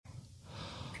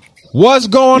What's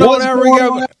going on,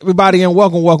 everybody, and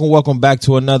welcome back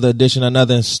to another edition,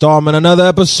 another installment, another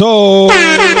episode.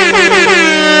 Yes,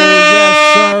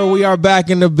 sir. We are back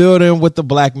in the building with the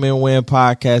Black Men Win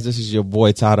podcast. This is your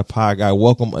boy, Tyler Pod Guy.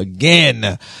 Welcome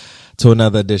again to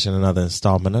another edition, another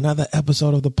installment, another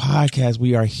episode of the podcast.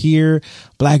 We are here,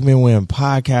 Black Men Win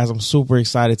podcast. I'm super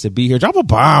excited to be here. Drop a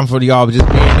bomb for y'all just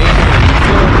being in here. You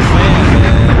feel what I'm saying,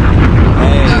 man?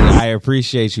 Hey, I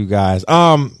appreciate you guys.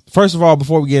 First of all,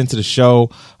 before we get into the show,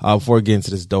 before we get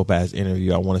into this dope ass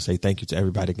interview, I want to say thank you to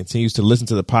everybody that continues to listen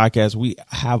to the podcast. We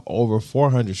have over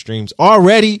 400 streams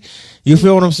already. You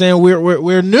feel what I'm saying?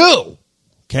 We're new.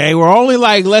 Okay, we're only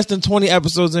like less than 20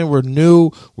 episodes in. We're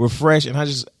new, we're fresh, and I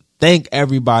just thank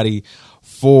everybody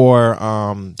for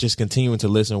just continuing to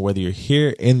listen, whether you're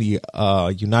here in the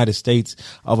United States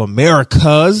of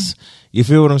Americas, you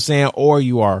feel what I'm saying, or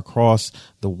you are across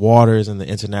the waters and the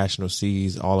international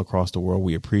seas all across the world.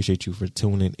 We appreciate you for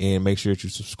tuning in. Make sure that you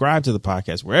subscribe to the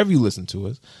podcast wherever you listen to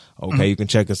us. Okay, You can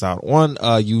check us out on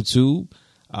YouTube,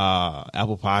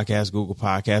 Apple Podcasts, Google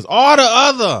Podcasts, all the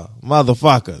other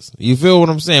motherfuckers. You feel what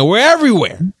I'm saying? We're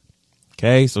everywhere.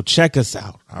 Okay, so check us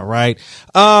out. All right.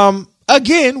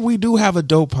 Again, we do have a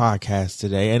dope podcast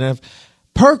today, and if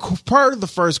per the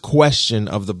first question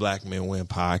of the Black Men Win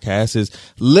podcast is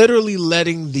literally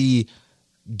letting the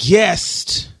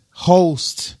guest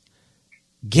host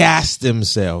gas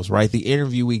themselves, right? The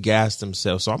interviewee gas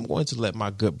themselves. So I'm going to let my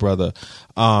good brother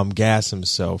gas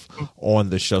himself on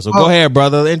the show. So go ahead,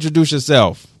 brother. Introduce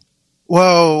yourself.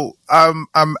 Well,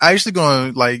 I'm actually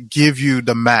going to like give you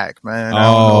the Mac, man.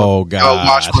 Oh, God. I'll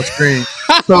watch my screen.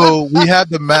 So we have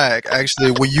the Mac.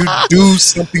 Actually, when you do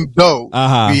something dope,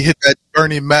 we hit that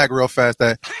Bernie Mac real fast.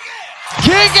 That kick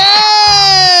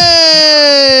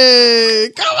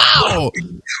it! Come on!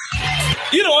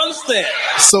 You don't understand.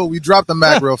 So we dropped the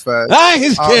Mac real fast. I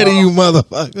ain't scared of you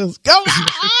motherfuckers. Come on!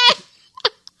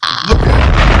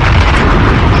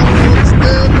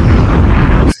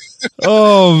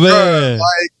 Oh man!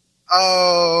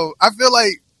 I feel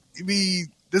like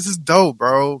this is dope,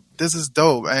 bro. This is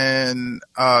dope, and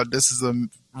this is a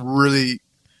really.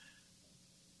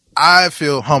 I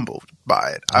feel humbled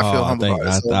by it. I feel humbled by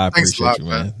it. So I appreciate you,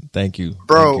 man. Thank you,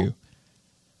 bro.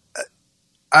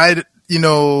 Thank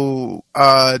you.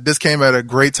 This came at a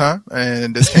great time,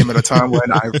 and this came at a time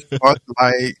when I felt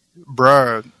like,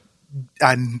 bro,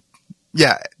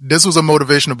 this was a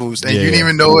motivational boost, and you didn't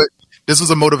even know it. This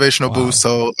was a motivational boost,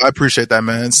 so I appreciate that,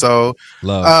 man. So,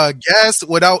 gas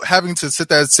without having to sit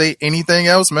there and say anything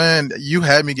else, man. You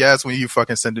had me gas when you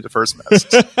fucking sent it the first message.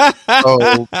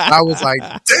 So I was like,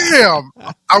 damn,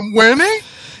 I'm winning?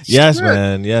 Yes, shit.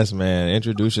 Man. Yes, man.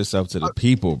 Introduce yourself to the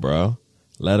people, bro.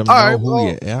 Let them know who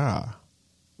you are.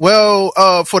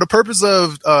 Well, for the purpose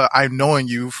of I'm knowing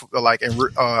you, like in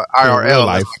IRL, real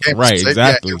life. Right?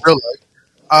 Exactly. Yeah, in real life.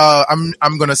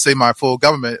 I'm going to say my full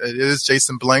government. It is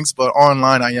Jason Blanks, but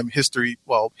online I am History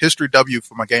W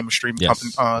for my game of stream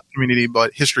community,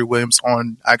 but History Williams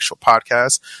on actual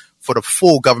podcast for the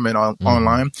full government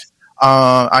online.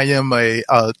 I am a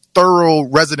thorough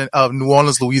resident of New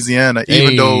Orleans, Louisiana,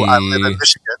 even though I live in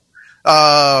Michigan.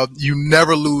 You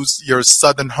never lose your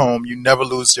Southern home. You never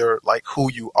lose your, like,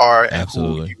 who you are and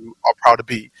who you are proud to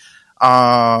be.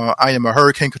 I am a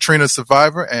Hurricane Katrina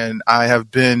survivor, and I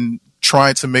have been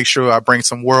trying to make sure I bring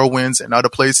some whirlwinds in other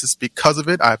places because of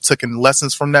it. I've taken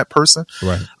lessons from that person.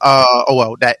 Right.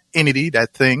 That entity,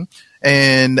 that thing.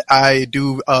 And I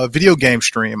do a video game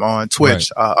stream on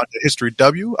Twitch, under History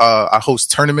W. I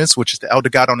host tournaments, which is the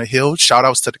Elder God on the Hill. Shout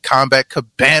outs to the Combat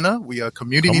Cabana. We are a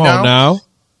community now.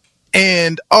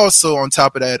 And also on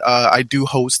top of that, I do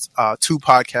host, 2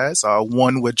 podcasts,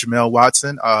 one with Jamel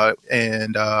Watson,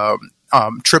 and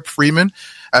Trip Freeman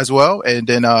as well. And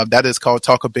then that is called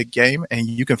Talk a Big Game. And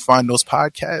you can find those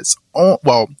podcasts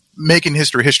on, Making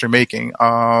History, History Making.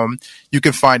 You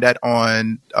can find that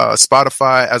on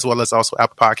Spotify as well as also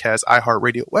Apple Podcasts,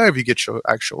 iHeartRadio, wherever you get your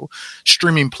actual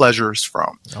streaming pleasures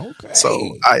from. Okay.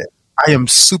 So I am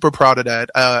super proud of that.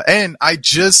 And I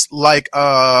just like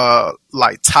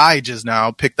Ty just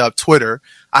now picked up Twitter.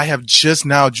 I have just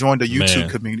now joined a YouTube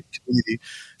community.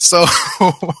 So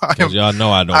y'all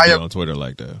know I don't be on Twitter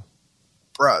like that.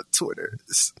 Bruh, Twitter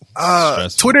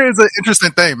is an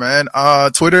interesting thing, man.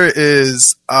 Twitter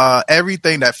is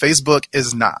everything that Facebook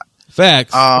is not.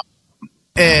 Facts.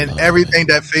 And everything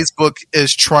that Facebook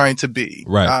is trying to be.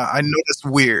 Right. I know that's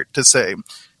weird to say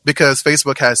because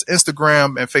Facebook has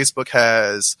Instagram and Facebook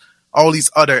has all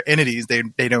these other entities, they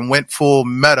done went full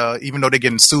Meta, even though they're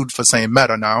getting sued for saying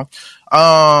Meta now.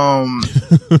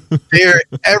 They're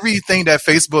everything that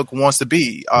Facebook wants to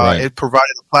be. Right. It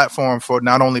provided a platform for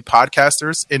not only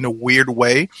podcasters in a weird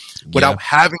way, without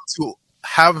having to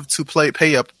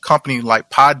pay a company like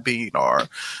Podbean or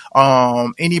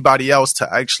anybody else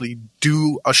to actually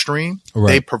do a stream.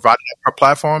 Right. They provided a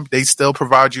platform. They still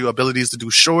provide you abilities to do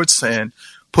shorts and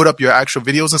put up your actual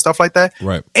videos and stuff like that.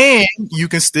 Right. And you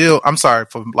can still, I'm sorry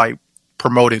for like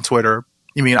promoting Twitter.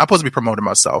 You mean I'm supposed to be promoting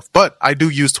myself, but I do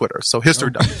use Twitter. So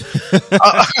history done.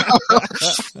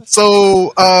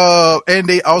 And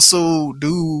they also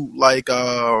do like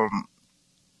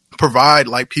provide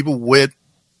like people with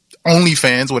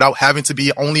OnlyFans without having to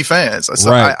be OnlyFans. So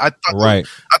right. I thought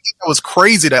that was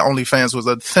crazy that OnlyFans was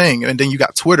a thing. And then you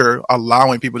got Twitter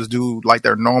allowing people to do like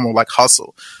their normal like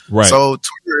hustle. Right. So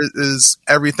Twitter is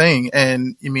everything.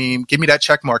 And you mean, give me that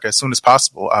check mark as soon as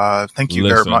possible. Thank you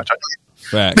very much.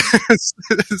 Fact.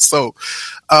 So,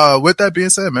 with that being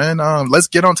said, man, let's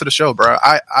get on to the show, bro.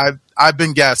 I've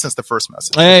been gassed since the first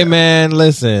message. Hey, man,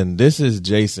 listen, this is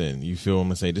Jason. You feel what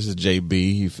I'm saying? This is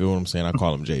JB. You feel what I'm saying? I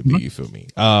call him JB. You feel me?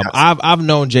 Yes. I've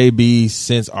known JB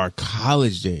since our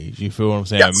college days. You feel what I'm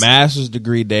saying? Yes. Master's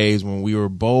degree days when we were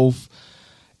both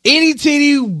itty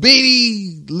teeny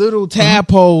bitty little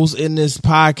tadpoles in this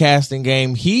podcasting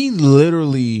game. He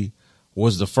literally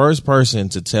was the first person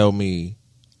to tell me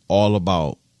all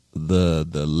about the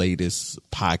latest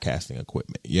podcasting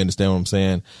equipment. You understand what I'm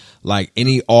saying? Like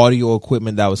any audio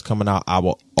equipment that was coming out, I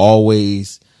will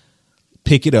always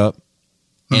pick it up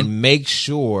and make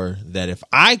sure that if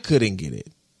I couldn't get it,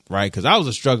 right? Because I was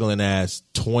a struggling ass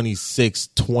 26,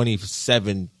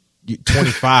 27,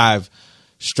 25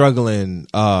 struggling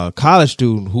college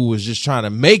student who was just trying to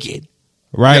make it,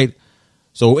 right? Yep.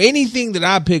 So anything that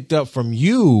I picked up from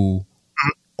you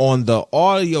on the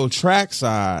audio track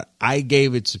side, I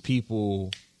gave it to people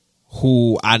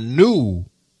who I knew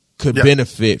could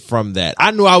benefit from that. I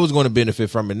knew I was going to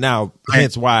benefit from it now,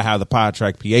 hence why I have the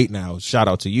PodTrack P8 now. Shout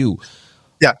out to you.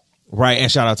 Yeah. Right.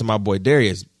 And shout out to my boy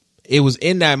Darius. It was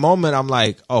in that moment I'm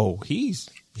like, oh, he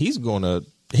knows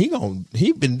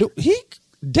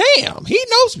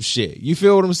some shit. You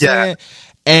feel what I'm saying?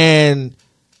 Yeah. And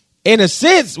in a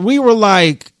sense, we were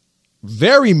like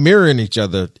very mirroring each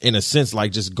other in a sense,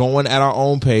 like just going at our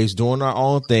own pace, doing our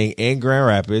own thing in Grand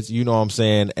Rapids, you know what I'm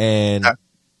saying? And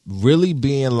really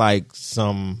being like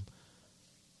some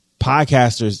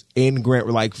podcasters in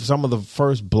like some of the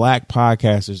first black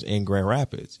podcasters in Grand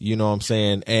Rapids, you know what I'm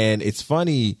saying? And it's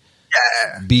funny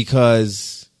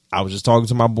because I was just talking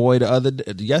to my boy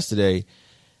yesterday.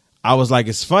 I was like,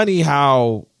 it's funny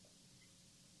how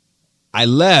I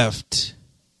left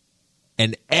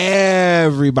and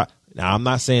everybody. Now, I'm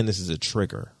not saying this is a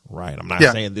trigger, right? I'm not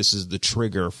saying this is the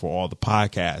trigger for all the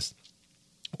podcasts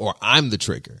or I'm the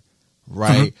trigger,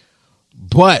 right?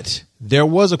 But there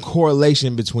was a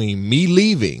correlation between me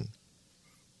leaving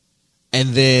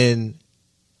and then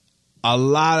a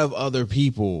lot of other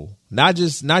people, not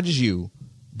just you,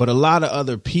 but a lot of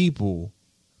other people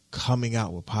coming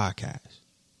out with podcasts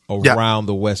around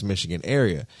the West Michigan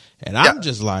area. And I'm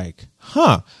just like,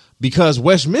 because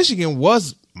West Michigan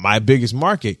was my biggest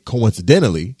market,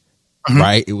 coincidentally,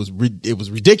 right? It was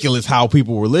ridiculous how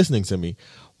people were listening to me,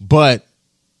 but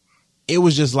it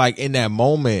was just like in that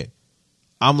moment,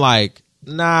 I'm like,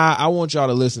 nah, I want y'all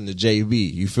to listen to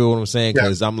JB. You feel what I'm saying?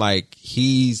 Because I'm like,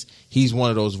 he's one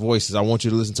of those voices. I want you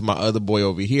to listen to my other boy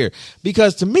over here,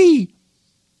 because to me,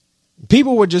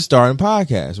 people were just starting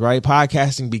podcasts, right?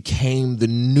 Podcasting became the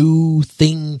new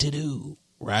thing to do.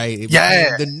 Right. It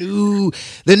became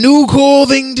the new cool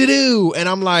thing to do. And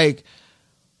I'm like,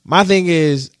 my thing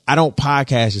is, I don't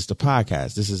podcast just to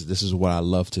podcast. This is what I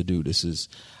love to do.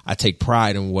 I take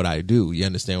pride in what I do. You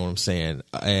understand what I'm saying?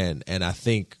 And I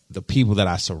think the people that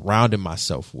I surrounded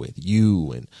myself with,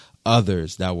 you and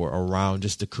others that were around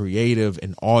just the creative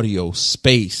and audio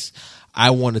space,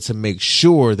 I wanted to make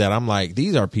sure that I'm like,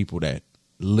 these are people that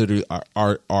literally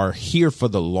are here for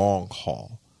the long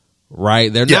haul.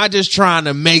 Right? They're not just trying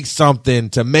to make something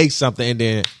and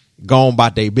then go on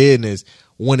about their business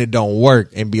when it don't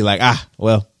work and be like,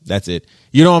 well, that's it.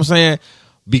 You know what I'm saying?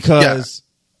 Because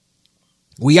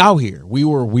we out here. We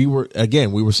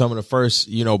were some of the first,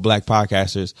 black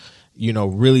podcasters,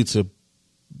 really to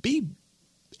be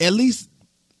at least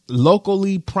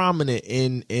locally prominent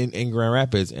in Grand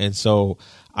Rapids. And so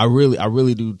I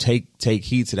really do take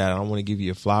heed to that. I want to give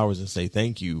you flowers and say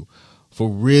thank you for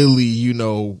really,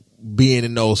 being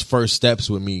in those first steps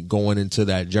with me going into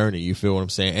that journey. You feel what I'm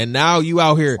saying? And now you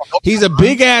out here, he's a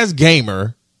big ass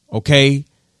gamer. Okay.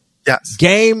 Yes.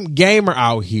 Gamer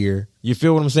out here. You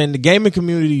feel what I'm saying? The gaming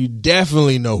community, you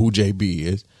definitely know who JB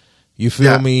is. You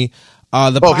feel me?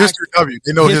 History W.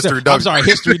 They know History W. I'm sorry,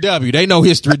 History W. They know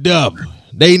History W.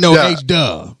 They know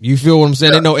H-Dub. You feel what I'm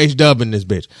saying? They know H-Dub in this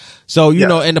bitch. So, you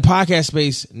know, and the podcast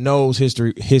space knows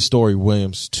History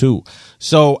Williams too.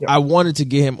 So I wanted to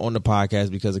get him on the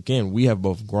podcast because, again, we have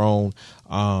both grown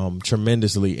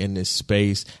tremendously in this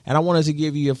space. And I wanted to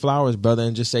give you your flowers, brother,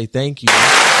 and just say thank you. You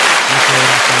feel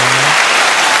what I'm saying?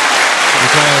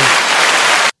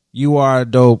 Because you are a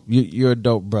dope, you're a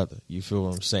dope brother. You feel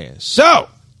what I'm saying? So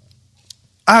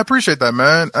I appreciate that,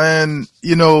 man. And,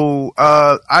 you know,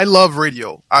 I love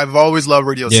radio. I've always loved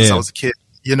radio since I was a kid.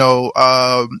 You know,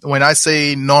 when I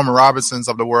say Norman Robinsons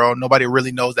of the world, nobody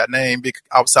really knows that name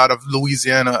outside of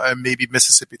Louisiana and maybe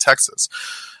Mississippi, Texas.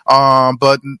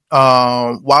 But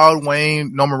Wild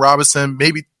Wayne, Norman Robinson,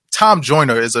 maybe Tom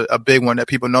Joyner is a big one that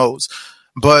people knows.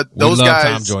 But those guys,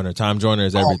 Tom Joyner. Tom Joyner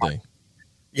is everything.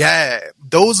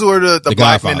 Those were the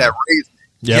black men that raised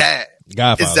me.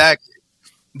 Godfather. Exactly.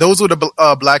 Those were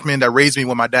the black men that raised me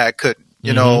when my dad couldn't,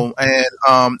 you know,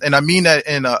 and I mean that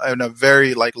in a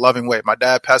very like loving way. My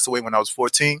dad passed away when I was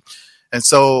 14. And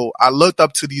so I looked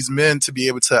up to these men to be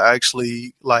able to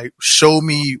actually like show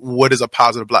me what is a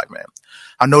positive black man.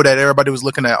 I know that everybody was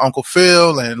looking at Uncle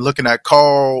Phil and looking at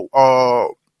Carl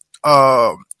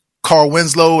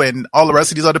Winslow and all the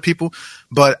rest of these other people,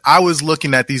 but I was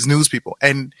looking at these news people.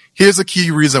 And here's a key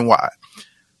reason why.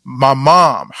 My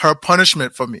mom, her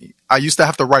punishment for me, I used to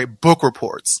have to write book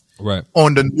reports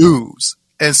on the news.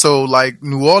 And so like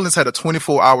New Orleans had a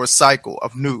 24-hour cycle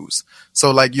of news. So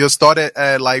like you'll start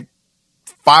at like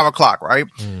 5 o'clock, right?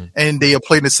 And they'll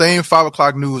play the same 5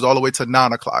 o'clock news all the way to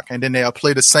 9 o'clock. And then they'll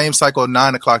play the same cycle of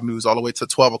 9 o'clock news all the way to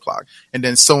 12 o'clock. And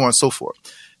then so on and so forth.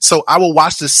 So I will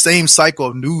watch the same cycle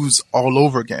of news all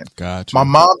over again. Gotcha. My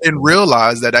mom didn't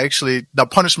realize that actually the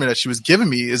punishment that she was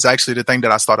giving me is actually the thing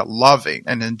that I started loving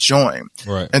and enjoying.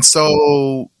 Right. And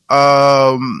so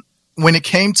when it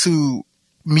came to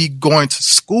me going to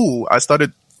school, I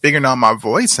started figuring out my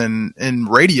voice in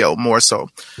radio more so.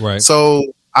 Right. So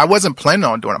I wasn't planning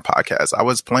on doing a podcast. I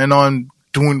was planning on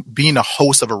being a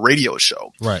host of a radio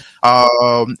show. Right.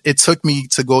 It took me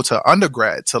to go to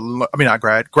grad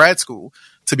school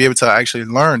to be able to actually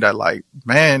learn that, like,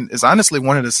 man, it's honestly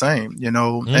one of the same, you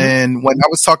know? And when I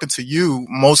was talking to you,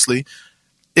 mostly,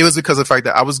 it was because of the fact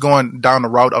that I was going down the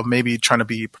route of maybe trying to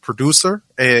be a producer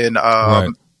and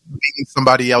being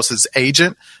somebody else's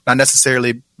agent, not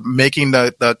necessarily making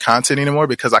the content anymore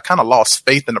because I kind of lost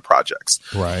faith in the projects.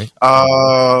 Right.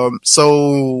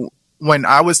 So when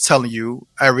I was telling you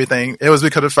everything, it was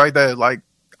because of the fact that, like,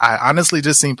 I honestly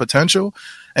just seen potential.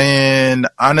 And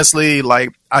honestly,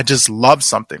 like, I just love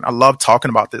something. I love talking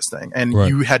about this thing. And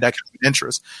you had that kind of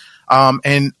interest.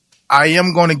 And I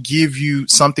am going to give you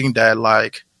something that,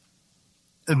 like,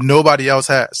 nobody else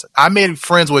has. I made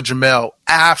friends with Jamel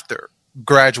after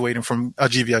graduating from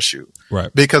GVSU.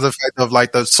 Right. Because of the fact of,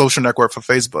 like, the social network for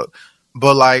Facebook.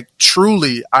 But, like,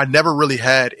 truly, I never really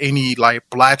had any, like,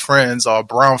 black friends or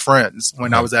brown friends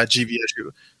when I was at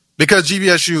GVSU. Because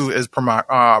GVSU is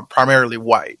primarily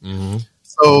white.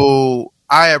 So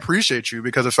I appreciate you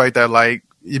because of the fact that, like,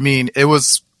 I mean, it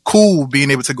was cool being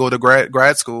able to go to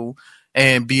grad school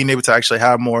and being able to actually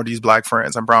have more of these black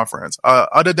friends and brown friends.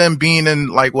 Other than being in,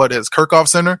 like, what is Kirchhoff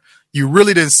Center, you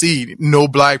really didn't see no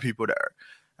black people there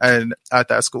and at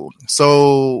that school.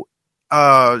 So,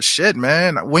 shit,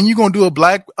 man, when you gonna do a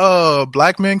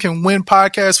Black Men Can Win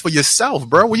podcast for yourself,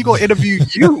 bro? When you gonna interview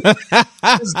you?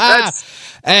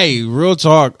 Hey, real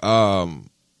talk.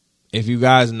 If you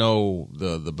guys know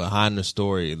the behind the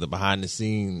story, the behind the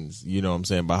scenes, you know what I'm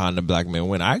saying, behind the Black Men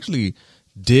Win, I actually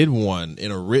did one in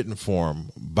a written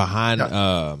form behind,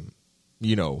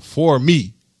 you know, for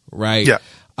me, right? Yeah.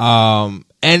 And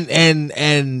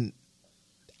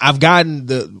I've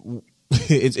gotten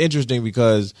it's interesting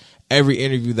because every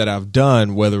interview that I've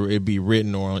done, whether it be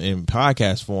written or in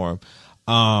podcast form,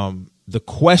 the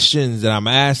questions that I'm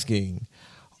asking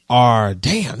are,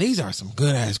 damn, these are some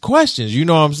good ass questions. You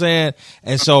know what I'm saying?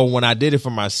 And so when I did it for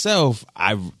myself,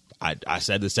 I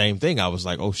said the same thing. I was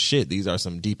like, oh shit, these are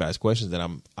some deep ass questions that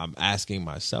I'm asking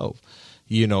myself,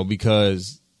 you know,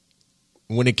 because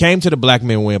when it came to the Black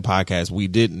Men Win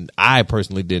podcast, I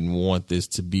personally didn't want this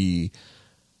to be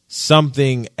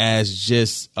something as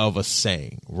just of a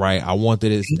saying, right? I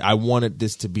wanted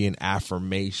this to be an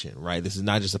affirmation, right? This is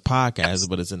not just a podcast,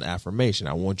 but it's an affirmation.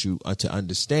 I want you to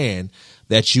understand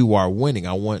that you are winning.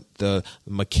 I want the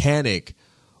mechanic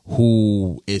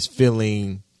who is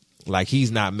feeling like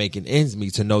he's not making ends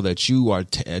meet to know that you are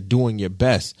doing your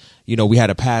best. You know, we had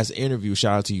a past interview,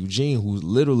 shout out to Eugene, who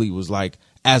literally was like,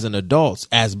 as an adult,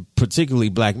 as particularly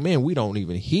black men, we don't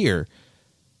even hear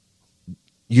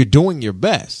you're doing your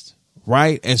best,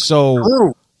 right? And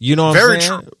so, you know what I'm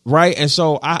saying? Right? And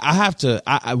so I have to,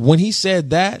 when he said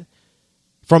that,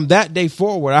 from that day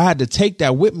forward, I had to take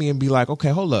that with me and be like, okay,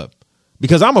 hold up.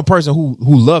 Because I'm a person who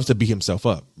loves to beat himself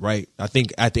up, right? I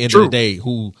think at the end of the day,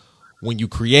 when you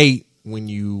create, when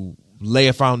you lay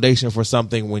a foundation for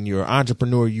something, when you're an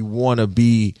entrepreneur, you want to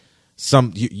be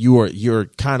you're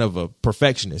kind of a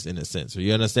perfectionist in a sense. So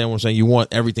you understand what I'm saying? You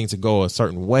want everything to go a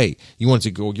certain way. You want it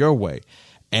to go your way.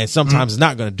 And sometimes it's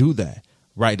not going to do that,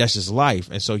 right? That's just life.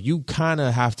 And so you kind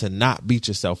of have to not beat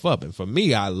yourself up. And for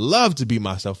me, I love to beat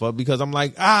myself up because I'm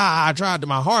like, I tried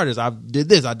my hardest. I did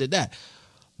this, I did that.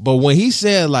 But when he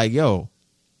said like, yo,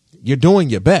 you're doing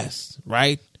your best,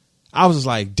 right? I was just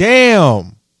like,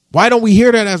 damn, why don't we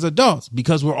hear that as adults?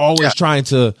 Because we're always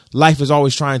life is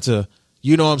always trying to,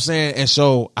 you know what I'm saying? And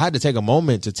so I had to take a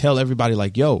moment to tell everybody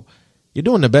like, yo, you're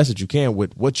doing the best that you can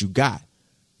with what you got.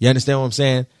 You understand what I'm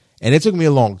saying? And it took me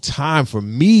a long time for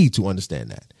me to understand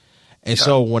that. And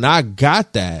so when I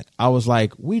got that, I was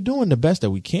like, we're doing the best that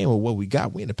we can with what we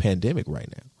got. We're in a pandemic right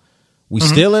now. We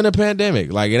still in a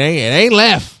pandemic. Like it ain't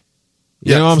left.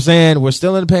 You know what I'm saying? We're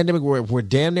still in a pandemic. We're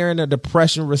damn near in a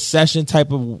depression, recession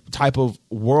type of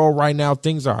world right now.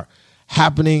 Things are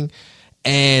happening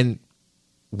and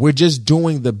we're just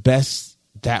doing the best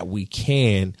that we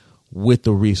can with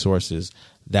the resources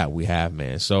that we have,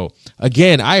 man. So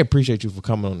again, I appreciate you for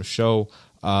coming on the show.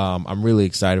 I'm really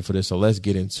excited for this. So let's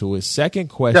get into it. Second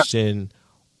question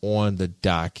on the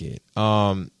docket.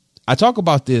 I talk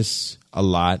about this a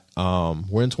lot.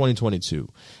 We're in 2022,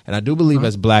 and I do believe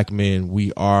as black men,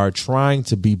 we are trying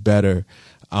to be better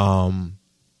in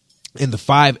the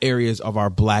 5 areas of our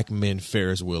black men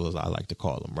Ferris wheel, as I like to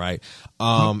call them, right?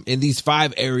 In these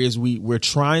 5 areas, we're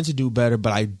trying to do better,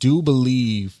 but I do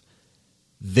believe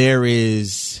there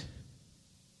is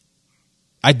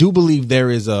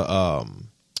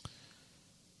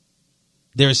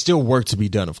there's still work to be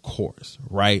done, of course,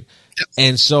 right? Yes.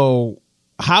 And so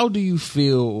how do you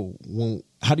feel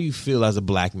as a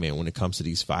black man when it comes to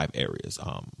these 5 areas?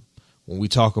 When we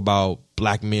talk about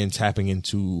black men tapping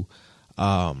into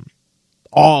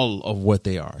all of what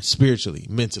they are, spiritually,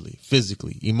 mentally,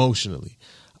 physically, emotionally.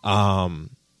 What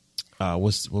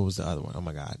was the other one? Oh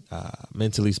my God.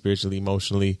 Mentally, spiritually,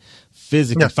 emotionally,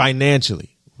 physically,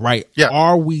 financially, right? Yeah.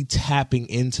 Are we tapping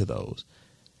into those?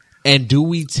 And do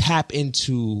we tap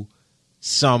into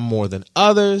some more than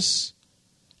others?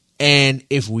 And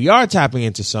if we are tapping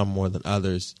into some more than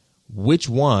others, which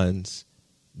ones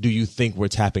do you think we're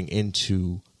tapping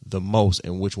into the most,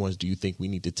 and which ones do you think we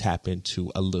need to tap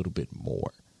into a little bit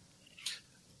more?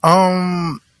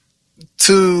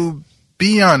 To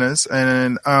be honest,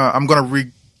 and I'm going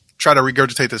to try to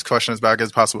regurgitate this question as back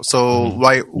as possible. So,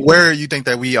 like, where you think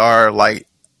that we are, like,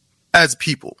 as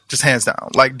people, just hands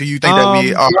down? Like, do you think that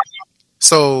we are?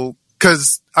 So,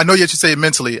 because I know you say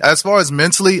mentally. As far as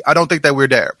mentally, I don't think that we're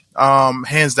there,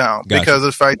 hands down, because of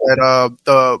the fact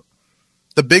that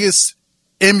the biggest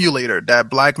emulator that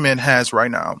black men has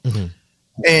right now,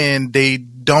 and they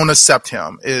don't accept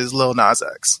him, is Lil Nas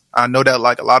X. I know that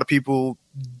like a lot of people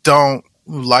don't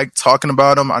like talking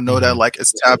about him. I know that like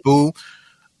it's taboo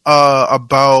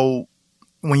about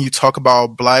when you talk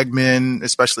about black men,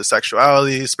 especially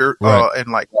sexuality, spirit,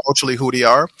 and like culturally who they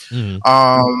are.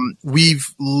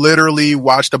 We've literally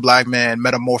watched a black man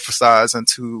metamorphosize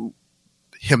into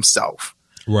himself.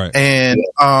 Right. And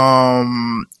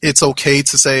it's okay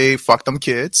to say fuck them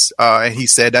kids. And he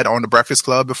said that on the Breakfast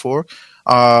Club before.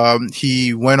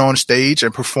 He went on stage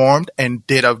and performed and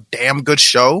did a damn good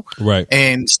show. Right.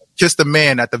 And kissed the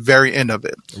man at the very end of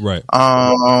it. Right.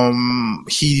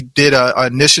 He did a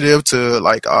initiative to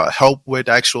like help with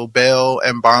actual bail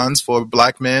and bonds for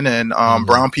black men and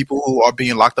brown people who are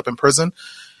being locked up in prison,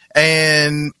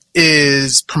 and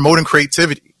is promoting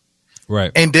creativity.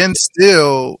 Right. And then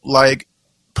still like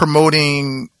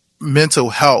promoting mental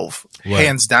health,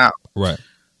 hands down. Right.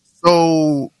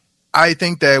 So I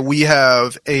think that we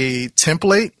have a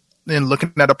template in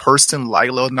looking at a person like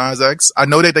Lil Nas X. I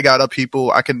know that they got other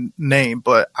people I can name,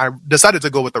 but I decided to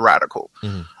go with the radical.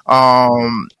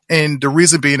 And the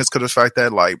reason being is because of the fact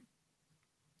that like,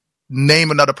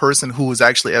 name another person who is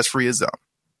actually as free as them,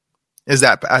 as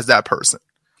that person.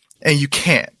 And you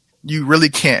can't. You really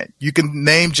can't. You can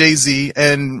name Jay-Z,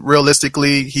 and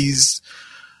realistically, he's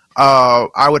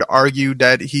I would argue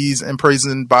that he's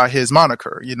imprisoned by his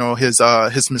moniker, you know, his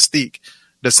mystique.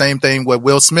 The same thing with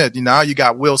Will Smith. Now you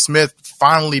got Will Smith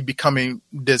finally becoming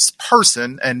this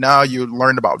person, and now you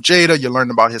learn about Jada, you learn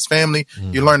about his family,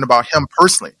 you learn about him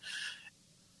personally.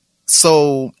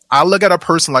 So I look at a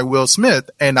person like Will Smith,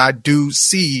 and I do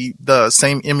see the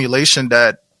same emulation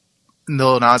that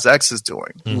Lil Nas X is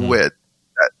doing with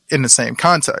in the same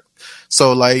context.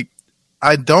 So like,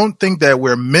 I don't think that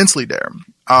we're mentally there.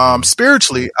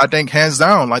 Spiritually, I think hands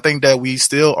down, I think that we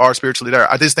still are spiritually there.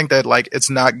 I just think that like it's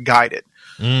not guided.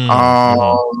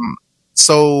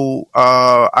 So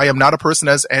I am not a person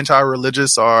that's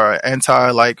anti-religious or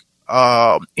anti like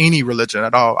any religion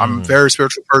at all. I'm a very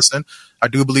spiritual person. I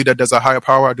do believe that there's a higher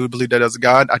power. I do believe that there's a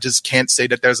God. I just can't say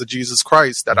that there's a Jesus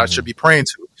Christ that I should be praying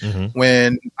to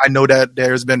when I know that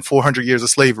there's been 400 years of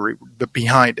slavery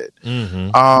behind it.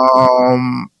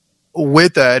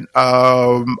 With that,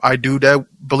 I do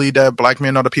believe that black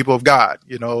men are the people of God,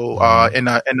 you know, in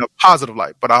a positive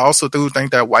light. But I also do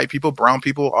think that white people, brown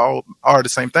people, all are the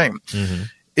same thing.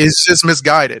 It's just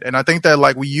misguided. And I think that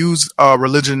like we use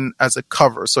religion as a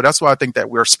cover. So that's why I think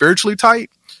that we're spiritually tight.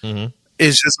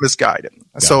 It's just misguided.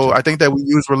 Gotcha. So I think that we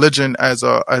use religion as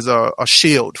a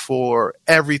shield for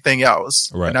everything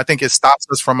else. Right. And I think it stops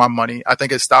us from our money. I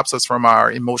think it stops us from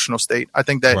our emotional state. I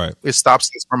think that it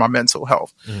stops us from our mental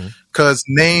health. Because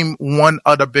name one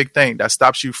other big thing that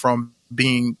stops you from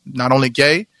being not only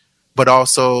gay, but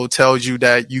also tells you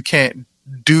that you can't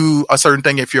do a certain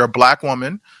thing if you're a black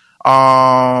woman.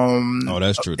 Oh,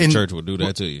 that's true. The church will do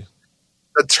that to you.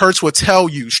 The church will tell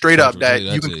you straight up that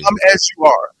you can come as you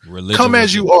are. Religion come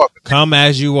as you are. Come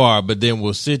as you are, but then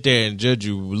we'll sit there and judge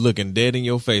you looking dead in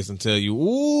your face and tell you,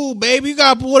 ooh, baby, you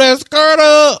got to pull that skirt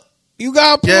up. You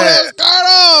got to pull that skirt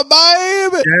up,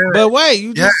 baby. Yeah. But wait,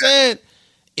 you just said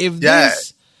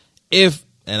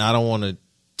and I don't want to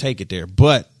take it there,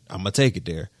 but I'm going to take it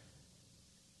there.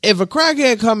 If a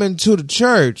crackhead come into the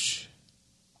church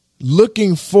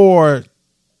looking for,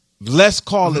 let's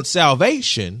call it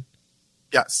salvation.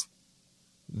 Yes.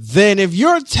 Then if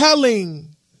you're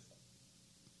telling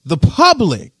the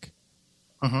public,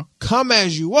 come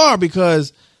as you are,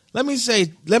 because let me say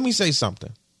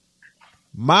something.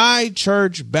 My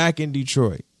church back in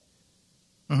Detroit,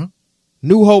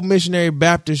 New Hope Missionary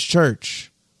Baptist Church,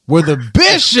 where the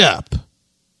bishop,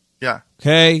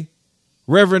 okay,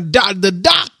 Reverend the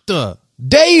Doctor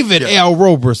David L.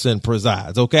 Roberson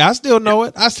presides. Okay, I still know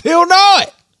it. I still know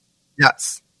it.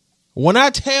 Yes. When I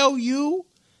tell you,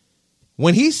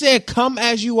 when he said, come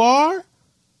as you are,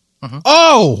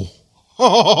 oh,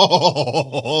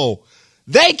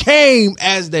 they came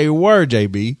as they were,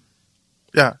 JB.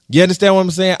 Yeah. You understand what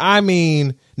I'm saying? I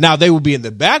mean, now they will be in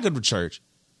the back of the church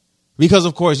because,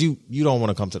 of course, you don't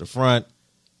want to come to the front.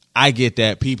 I get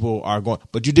that people are going,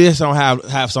 but you did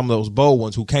have some of those bold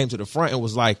ones who came to the front and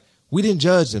was like, we didn't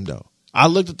judge them, though. I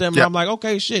looked at them and I'm like,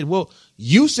 okay, shit. Well,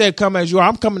 you said come as you are.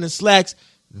 I'm coming in slacks.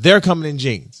 They're coming in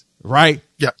jeans, right?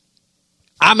 Yeah.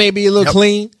 I may be a little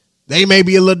clean. They may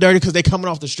be a little dirty because they're coming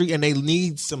off the street and they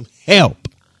need some help,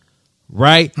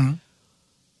 right?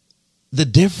 The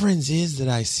difference is that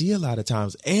I see a lot of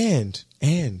times, and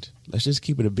let's just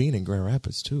keep it a bean in Grand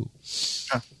Rapids too.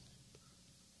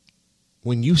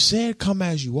 When you said come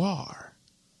as you are,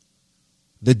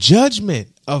 the judgment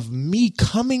of me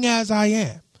coming as I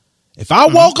am, if I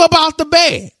woke up out the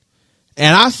bed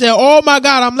and I said, oh my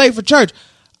God, I'm late for church,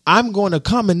 I'm going to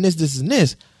come in this, and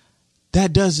this.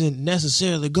 That doesn't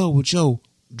necessarily go with your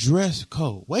dress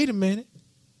code. Wait a minute.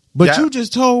 But you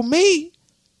just told me.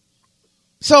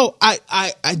 So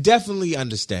I definitely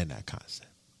understand that concept.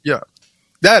 Yeah.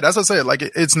 That's what I said. Like,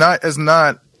 it's not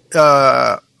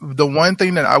the one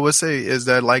thing that I would say is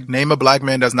that, like, name a black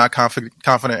man that's not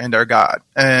confident in their God.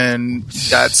 And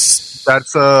that's drop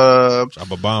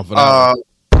a bomb for that.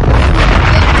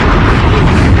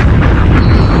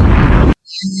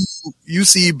 You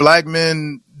see black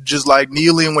men just like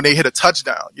kneeling when they hit a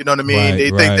touchdown. You know what I mean? Right,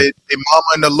 they think they mama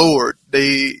in the Lord.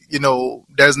 They,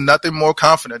 there's nothing more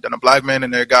confident than a black man in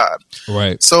their God.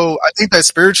 Right. So I think that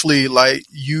spiritually, like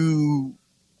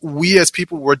we as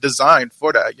people were designed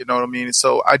for that. You know what I mean?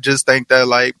 So I just think that,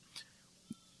 like,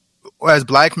 as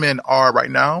black men are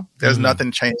right now, there's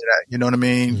nothing changing that. You know what I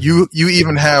mean? You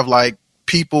even have like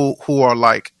people who are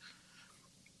like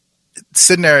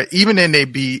sitting there, even then they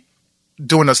be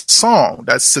doing a song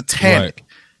that's satanic. Right.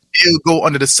 He'll go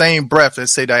under the same breath and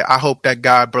say that I hope that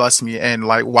God bless me and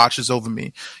like watches over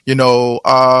me. You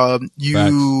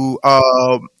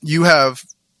have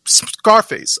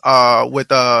Scarface with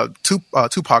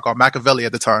Tupac or Machiavelli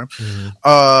at the time.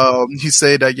 He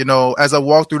said that, as I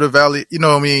walk through the valley, you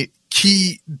know what I mean?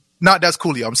 That's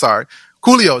Coolio, I'm sorry.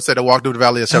 Coolio said to walk through the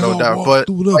valley of the shadow of death. But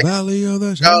through the like, valley of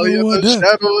the valley shadow of of the death.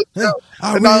 shadow of death.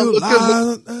 I And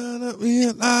I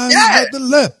realize Yeah. nothing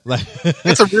left. Like,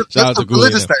 It's a, shout that's out a to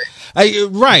religious Coolio.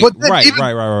 thing. Right, But then right.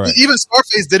 Even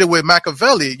Scarface did it with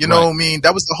Machiavelli. You know Right. what I mean?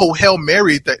 That was the whole Hail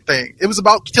Mary thing. It was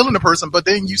about killing a person, but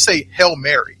then you say Hail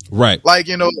Mary. Right, Like,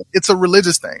 you know, it's a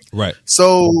religious thing. right.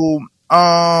 So,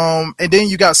 and then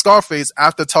you got Scarface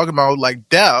after talking about like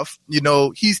death, you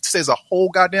know, he says a whole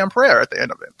goddamn prayer at the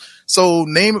end of it. So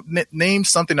name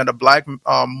something that a black,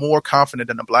 more confident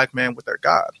than a black man with their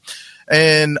God.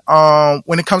 And,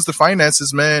 when it comes to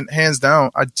finances, man, hands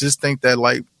down, I just think that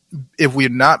like, if we're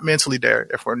not mentally there,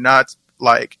 if we're not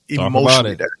like Talk about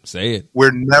emotionally it. there, Say it.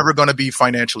 we're never going to be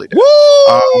financially there.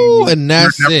 Woo! And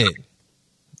that's it.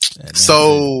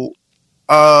 So,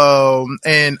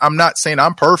 and I'm not saying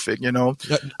I'm perfect, you know.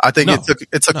 I think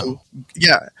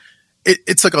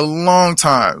it took a long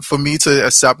time for me to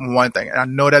accept one thing. And I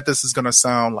know that this is going to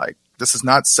sound like this is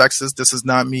not sexist. This is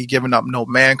not me giving up no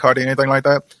man card or anything like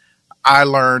that. I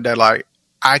learned that like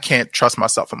I can't trust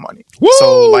myself for money. Woo!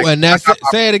 So like, and that's it.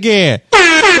 Say it again. Say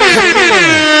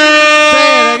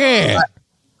it again.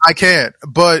 I can't,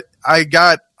 but I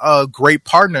got a great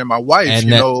partner, my wife, And you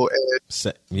that- know.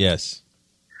 Yes.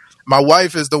 My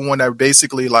wife is the one that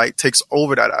basically like takes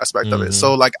over that aspect of it.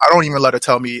 So like, I don't even let her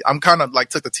tell me. I'm kind of like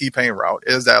took the T-Pain route.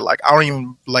 Is that like I don't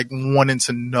even like wanting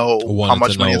to know how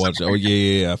much money is. Oh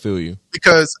yeah, I feel you.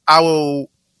 Because I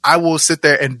will sit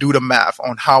there and do the math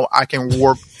on how I can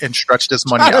work and stretch this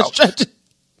money out.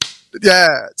 Yeah,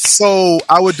 so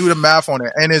I would do the math on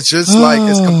it, and it's just like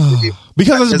it's completely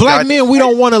because as black men, we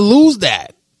don't want to lose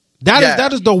that.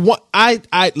 That is the one. I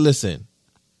listen,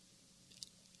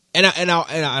 and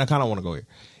I kind of want to go here.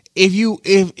 If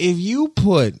you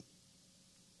put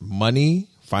money,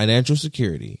 financial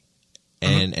security,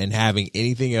 and having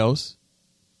anything else,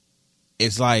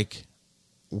 it's like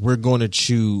we're going to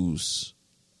choose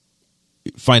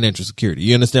financial security.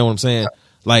 You understand what I'm saying?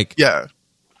 Like, yeah.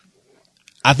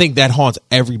 I think that haunts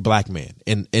every black man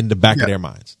in the back of their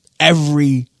minds.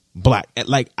 Every black,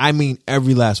 like, I mean,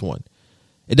 every last one.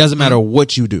 It doesn't matter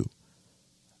what you do,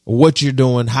 what you're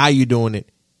doing, how you're doing it.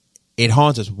 It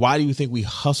haunts us. Why do you think we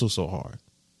hustle so hard?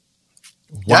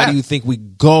 Why do you think we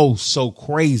go so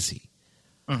crazy?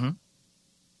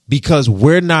 Because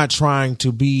we're not trying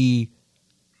to be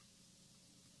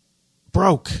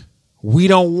broke. We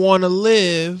don't want to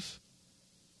live.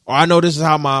 Or I know this is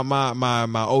how my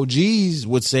OGs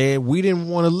would say it. We didn't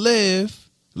want to live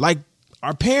like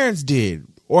our parents did,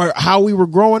 or how we were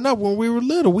growing up when we were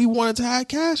little. We wanted to have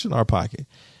cash in our pocket.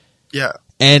 Yeah.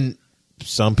 And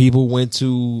some people went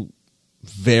to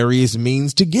various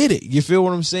means to get it. You feel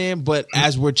what I'm saying? But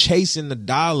as we're chasing the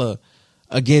dollar,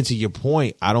 again, to your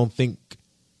point, I don't think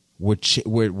we're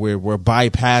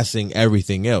bypassing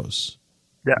everything else.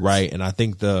 Yes. Right. And I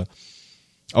think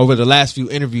over the last few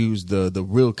interviews, the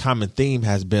real common theme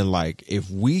has been like, if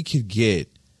we could get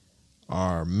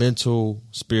our mental,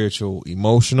 spiritual,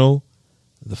 emotional,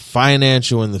 the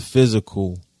financial, and the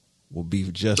physical will be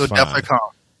just fine. Definitely come.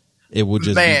 It will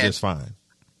just be just fine.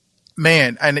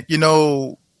 Man, and you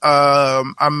know,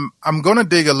 I'm gonna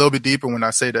dig a little bit deeper when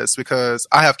I say this because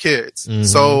I have kids.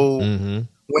 So when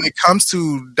it comes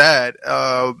to that,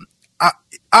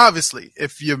 obviously,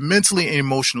 if you're mentally and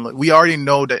emotionally, we already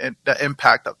know the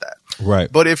impact of that.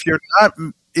 Right. But if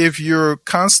you're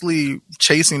constantly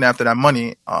chasing after that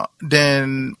money,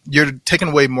 then you're taking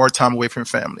away more time away from your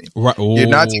family. Right. You're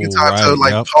not taking time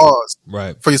to pause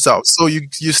for yourself. So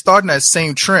you're starting that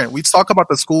same trend. We talk about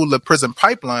the school to prison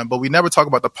pipeline, but we never talk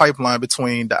about the pipeline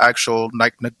between the actual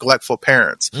like neglectful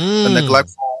parents, the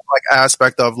neglectful like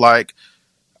aspect of like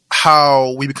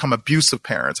how we become abusive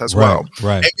parents as well.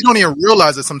 Right. And we don't even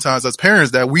realize it sometimes as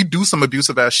parents that we do some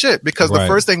abusive ass shit because the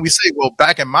first thing we say, well,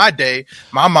 back in my day,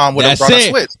 my mom would have brought a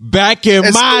Switch. Back in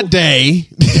my day.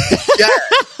 Yeah.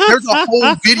 There's a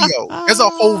whole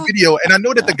video. And I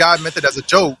know that the guy meant it as a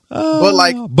joke, but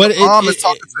like, mom is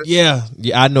talking to yeah,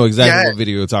 I know exactly what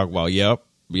video you're talking about. Yep.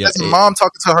 That's mom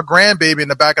talking to her grandbaby in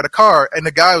the back of the car. And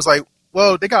the guy was like,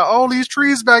 well, they got all these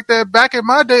trees back there. Back in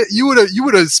my day, you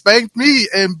would have spanked me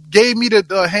and gave me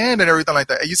the hand and everything like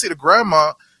that. And you see the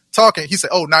grandma talking. He said,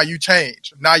 "Oh, now you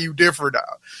changed. Now you different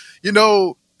now." You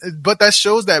know, but that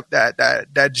shows that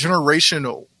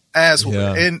generational asshole,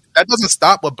 and that doesn't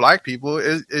stop with black people.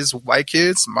 It's white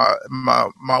kids. My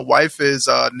wife is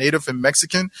Native and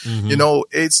Mexican. You know,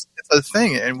 it's a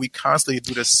thing, and we constantly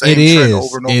do the same trend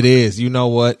over and over. It is. You know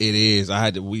what? It is.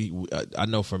 I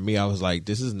know for me, I was like,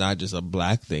 this is not just a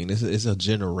black thing. It's a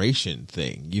generation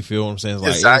thing. You feel what I'm saying?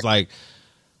 It's like, It's like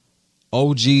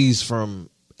OGs from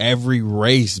every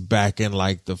race back in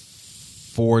like the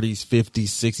 40s, 50s,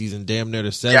 60s, and damn near the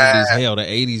 70s. Yeah. Hell, the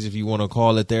 80s, if you want to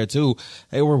call it there too.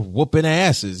 They were whooping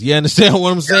asses. You understand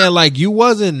what I'm saying? Like, you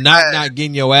wasn't not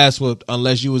getting your ass whooped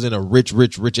unless you was in a rich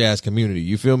ass community.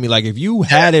 You feel me? Like, if you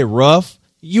had it rough,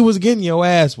 you was getting your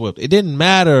ass whooped. It didn't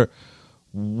matter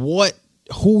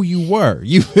who you were.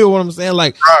 You feel what I'm saying?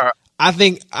 Like, I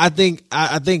think at the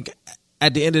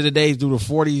end of the day, through the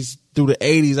 40s, through the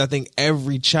 80s, I think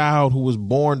every child who was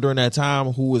born during that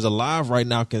time who is alive right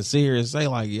now can sit here and say,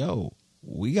 like, yo,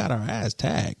 we got our ass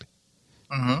tagged.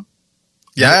 Mm-hmm.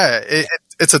 Yeah,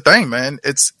 it's a thing, man.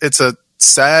 It's a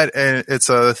sad, and it's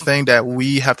a thing that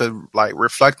we have to like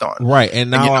reflect on. Right.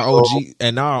 And now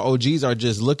our OGs are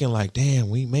just looking like, damn,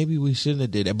 maybe we shouldn't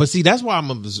have did that. But see, that's why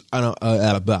I'm an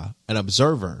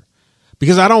observer,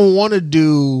 because I don't want to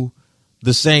do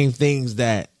the same things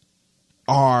that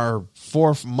our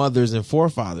foremothers and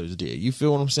forefathers did. You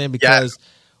feel what I'm saying? Because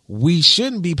we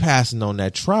shouldn't be passing on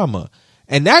that trauma.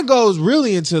 And that goes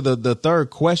really into the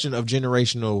third question of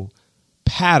generational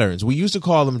patterns. We used to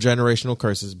call them generational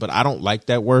curses, but I don't like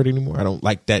that word anymore. I don't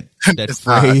like that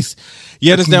phrase.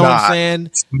 You understand what I'm saying?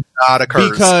 It's not a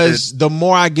curse. Because the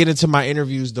more I get into my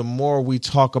interviews, the more we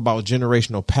talk about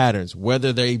generational patterns,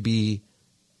 whether they be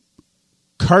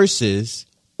curses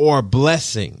or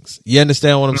blessings. You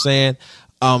understand what I'm saying?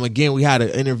 Again, we had an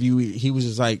interview. He was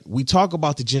just like, we talk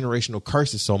about the generational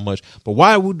curses so much, but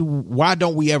why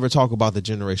don't we ever talk about the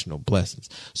generational blessings?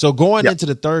 So going into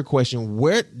the third question,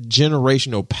 what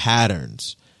generational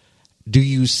patterns do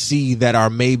you see that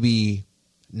are maybe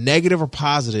negative or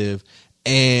positive,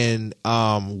 and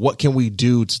what can we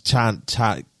do to try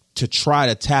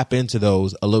to tap into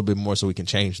those a little bit more so we can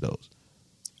change those?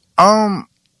 I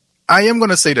am going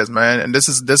to say this, man, and this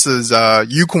is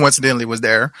you coincidentally was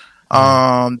there.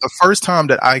 The first time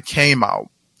that I came out,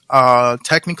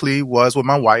 technically was with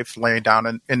my wife laying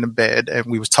down in the bed, and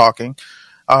we was talking.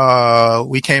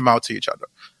 We came out to each other.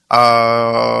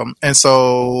 And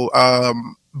so,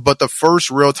 but the first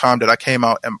real time that I came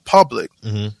out in public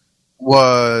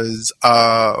was,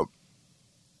 about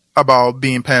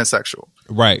being pansexual.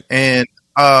 Right. And,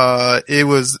 it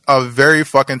was a very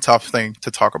fucking tough thing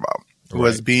to talk about,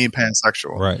 was being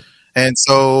pansexual. Right. And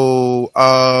so,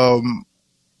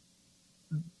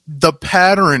 the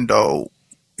pattern, though,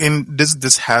 in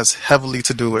this has heavily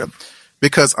to do with it,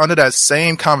 because under that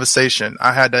same conversation,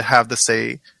 I had to have to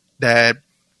say that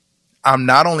I'm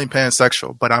not only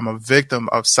pansexual, but I'm a victim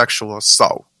of sexual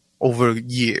assault over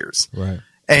years. Right.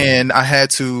 And I had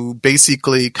to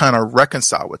basically kind of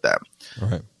reconcile with that.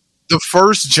 Right. The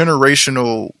first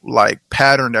generational like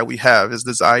pattern that we have is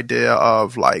this idea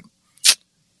of like,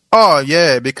 oh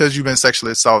yeah, because you've been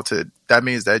sexually assaulted, that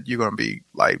means that you're gonna be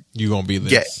like, you're gonna be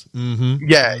this.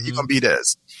 Yeah, you're gonna be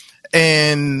this.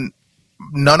 And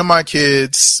none of my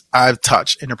kids I've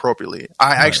touched inappropriately.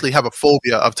 I actually have a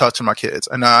phobia of touching my kids,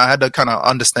 and I had to kind of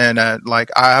understand that. Like,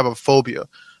 I have a phobia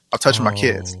of touching my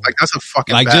kids. Like, that's a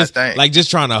fucking bad thing. Like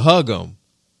just trying to hug them.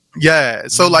 Yeah.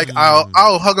 So like,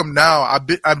 I'll hug them now.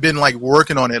 I've been like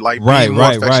working on it. Like, right.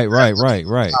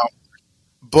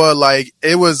 But like,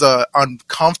 it was a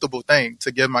uncomfortable thing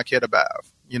to give my kid a bath,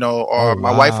 you know, or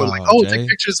my wife was like, oh, take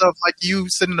pictures of like you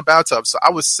sitting in the bathtub. So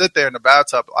I would sit there in the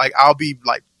bathtub. Like, I'll be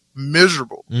like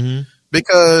miserable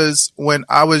because when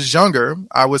I was younger,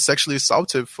 I was sexually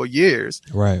assaulted for years.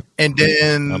 Right. And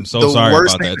then I'm so sorry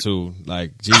about that too.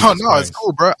 Like, Jesus oh no, Christ. It's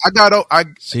cool, bro.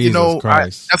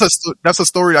 That's a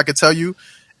story I could tell you,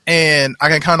 and I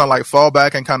can kind of like fall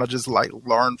back and kind of just like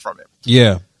learn from it.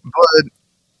 Yeah. But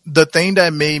the thing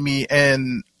that made me,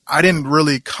 and I didn't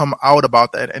really come out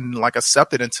about that and like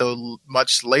accept it until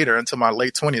much later, until my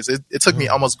late 20s. It took me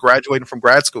almost graduating from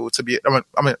grad school to be, I'm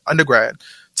an undergrad,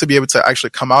 to be able to actually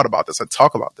come out about this and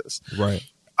talk about this. Right.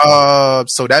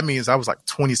 So that means I was like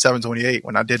 27, 28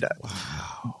 when I did that.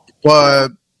 Wow.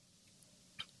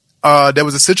 But there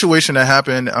was a situation that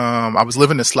happened. I was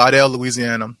living in Slidell,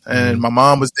 Louisiana, and my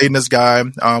mom was dating this guy.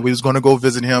 We was going to go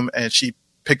visit him, and she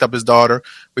picked up his daughter.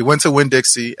 We went to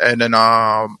Winn-Dixie, and then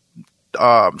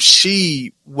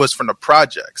she was from the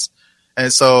projects.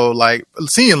 And so like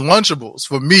seeing Lunchables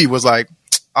for me was like,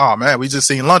 oh man, we just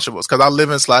seen Lunchables, because I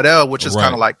live in Slidell, which is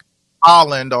kind of like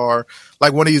Holland or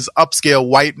like one of these upscale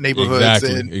white neighborhoods.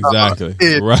 Exactly.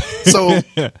 Right. So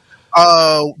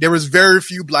there was very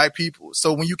few black people.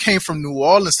 So when you came from New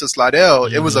Orleans to Slidell,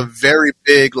 it was a very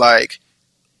big like,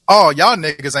 oh, y'all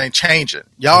niggas ain't changing.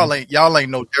 Y'all ain't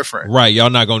no different. Right. Y'all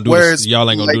not gonna do y'all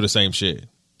ain't gonna do the same shit.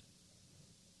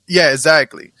 Yeah,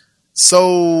 exactly.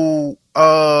 So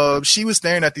she was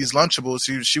staring at these Lunchables.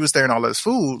 She was staring at all this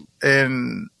food.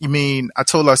 And I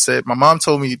told her, I said, my mom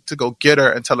told me to go get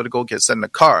her and tell her to go get set in the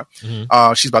car.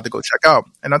 She's about to go check out.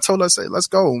 And I told her, I said, let's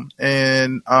go.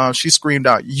 And she screamed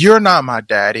out, "You're not my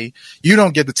daddy. You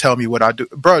don't get to tell me what I do."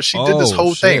 Bro, she did this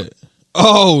whole thing.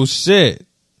 Oh, shit.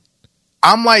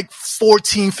 I'm like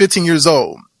 14, 15 years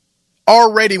old.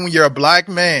 Already when you're a black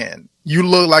man, you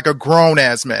look like a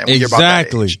grown-ass man when you're about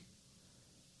that age.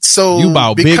 So you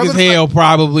about big as hell,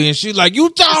 probably, and she's like,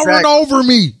 "You towering over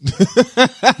me."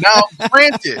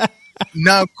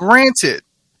 Now, granted,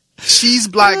 she's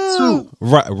black too,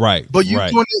 right. But you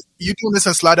doing this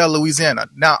in Slidell, Louisiana.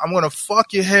 Now, I'm gonna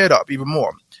fuck your head up even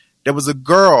more. There was a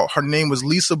girl. Her name was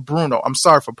Lisa Bruno. I'm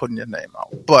sorry for putting your name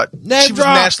out, but she was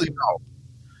nationally known.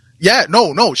 Yeah,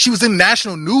 no, she was in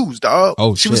national news, dog.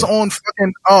 Oh, she was on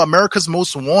fucking America's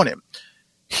Most Wanted.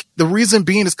 The reason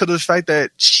being is because of the fact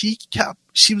that she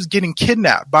was getting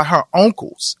kidnapped by her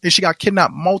uncles, and she got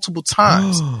kidnapped multiple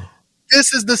times.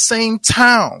 This is the same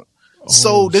town.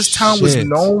 So this town was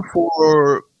known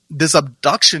for this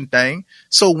abduction thing.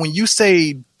 So when you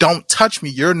say, "Don't touch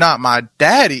me, you're not my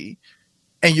daddy,"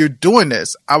 and you're doing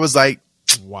this, I was like,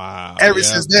 wow. Ever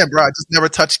since then, bro, I just never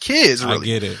touched kids,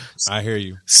 really. I get it. I hear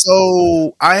you.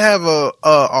 So I have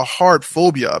a hard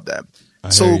phobia of that.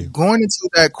 So going into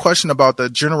that question about the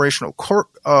generational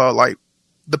like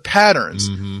the patterns,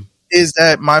 is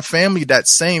that my family, that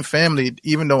same family,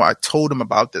 even though I told them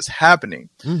about this happening,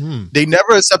 they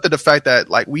never accepted the fact that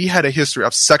like we had a history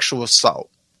of sexual assault.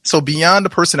 So beyond the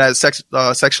person that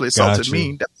sexually assaulted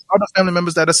me, there's other family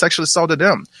members that have sexually assaulted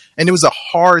them, and it was a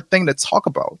hard thing to talk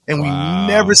about, and we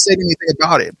never said anything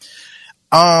about it.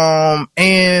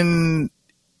 And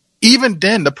even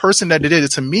then, the person that did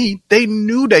it to me, they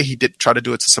knew that he did try to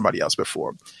do it to somebody else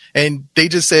before. And they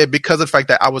just said because of the fact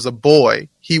that I was a boy,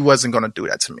 he wasn't going to do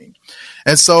that to me.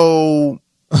 And so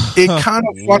it kind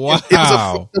of fucking, it was a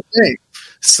fucking thing.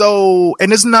 So,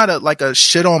 and it's not a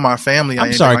shit on my family.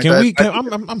 I'm sorry.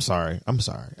 I'm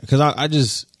sorry. Because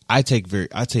I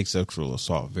take sexual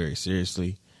assault very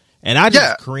seriously. And I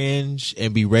just cringe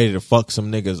and be ready to fuck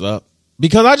some niggas up.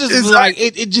 Because I just like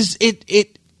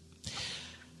it.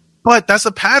 But that's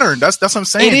a pattern. That's what I'm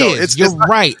saying. You're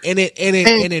right, and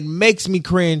it makes me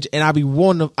cringe. And I be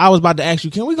wanting to. I was about to ask you,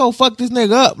 can we go fuck this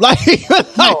nigga up? Like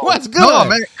what's good? No,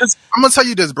 man. Because I'm gonna tell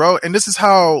you this, bro. And this is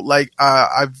how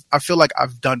I feel like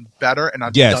I've done better and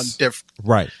I've done different.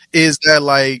 Right. Is that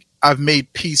like I've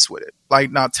made peace with it? Like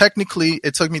now, technically,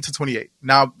 it took me to 28.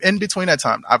 Now, in between that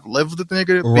time, I've lived with the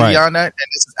nigga beyond that, and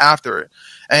this is after it.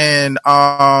 And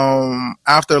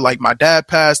after like my dad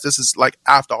passed, this is like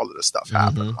after all of this stuff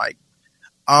happened. Like,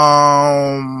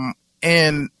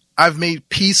 and I've made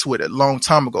peace with it a long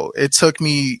time ago. It took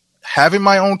me having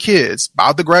my own kids,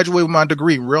 about to graduate with my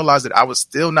degree, realize that I was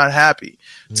still not happy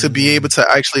to be able to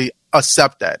actually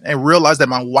accept that, and realize that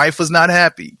my wife was not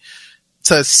happy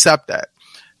to accept that.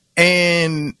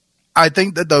 And I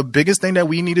think that the biggest thing that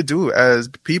we need to do as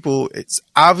people, it's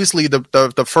obviously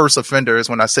the first offender is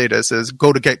when I say this is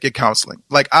go to get counseling.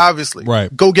 Like obviously,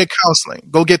 go get counseling,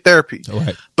 go get therapy,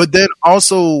 but then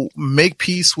also make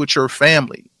peace with your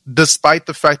family, despite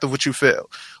the fact of what you feel.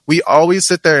 We always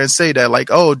sit there and say that like,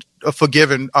 oh,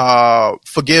 forgive and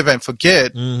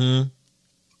forget.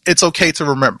 It's okay to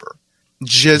remember.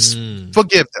 Just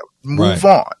forgive them, move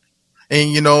on.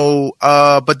 And,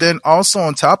 but then also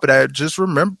on top of that, just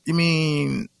remember,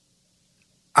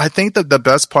 I think that the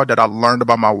best part that I learned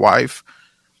about my wife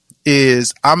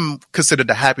is I'm considered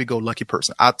a happy-go-lucky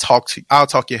person. I'll talk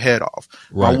your head off.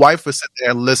 My wife will sit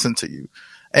there and listen to you,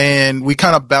 and we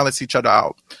kind of balance each other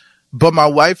out. But my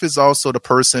wife is also the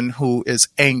person who is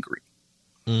angry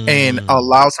and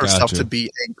allows herself to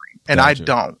be angry. And I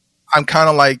don't. I'm kind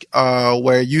of like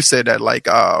where you said that, like,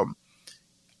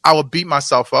 I would beat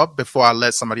myself up before I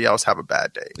let somebody else have a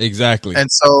bad day. Exactly.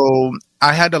 And so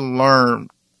I had to learn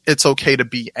it's okay to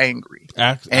be angry.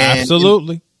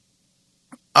 Absolutely.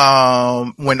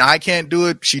 When I can't do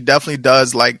it, she definitely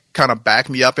does like kind of back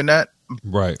me up in that.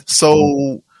 Right.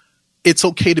 So it's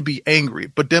okay to be angry.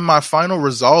 But then my final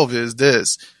resolve is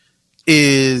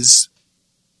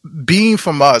being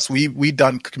from us. We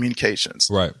done communications.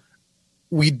 Right.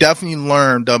 We definitely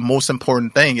learned the most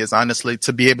important thing is honestly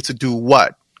to be able to do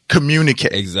what?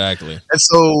 Communicate. Exactly. And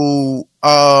so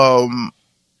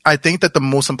I think that the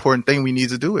most important thing we need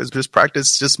to do is just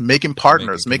practice just making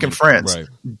partners, making friends. Right.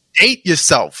 Date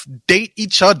yourself, date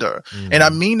each other. And I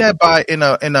mean that by in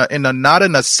a not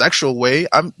in a sexual way.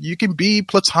 You can be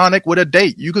platonic with a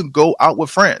date. You can go out with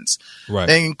friends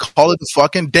and call it the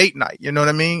fucking date night. You know what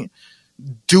I mean?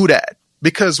 Do that.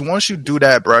 Because once you do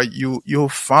that, bro, you'll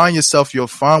find yourself, you'll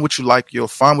find what you like, you'll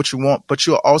find what you want, but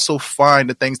you'll also find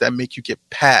the things that make you get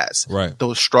past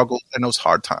those struggles and those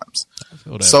hard times.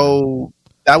 So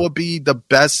that would be the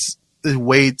best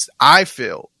way I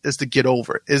feel is to get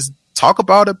over it, is talk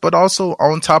about it, but also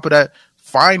on top of that,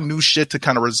 find new shit to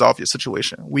kind of resolve your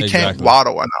situation. We can't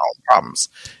waddle on our own problems,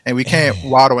 and we can't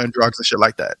waddle in drugs and shit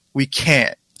like that. We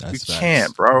can't.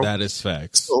 Can't, bro. That is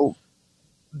facts. So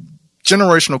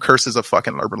generational curse is a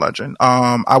fucking urban legend.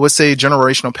 I would say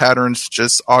generational patterns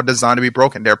just are designed to be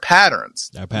broken. They're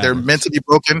patterns. They're meant to be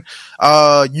broken.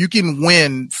 You can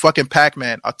win fucking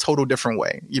Pac-Man a total different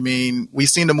way. You mean, we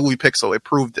seen the movie Pixel. It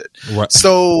proved it. Right.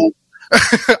 So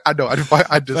I know. I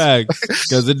just facts,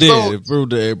 because it did. So, it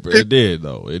proved it. It did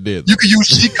though. It did. You can use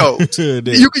cheat codes. You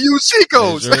can use cheat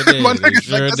codes. It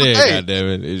sure did.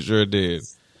 Goddammit. It sure did.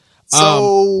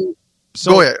 So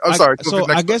go ahead. I'm sorry.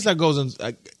 I guess that goes in.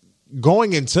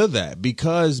 Going into that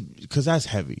because that's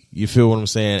heavy. You feel what I'm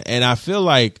saying? And I feel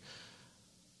like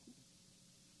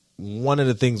one of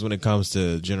the things when it comes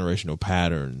to generational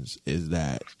patterns is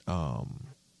that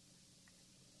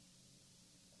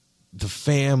the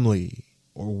family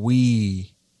or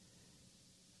we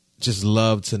just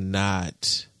love to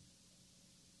not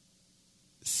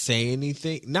say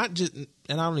anything. Not just, and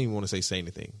I don't even want to say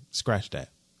anything. Scratch that.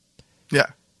 Yeah.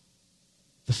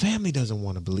 The family doesn't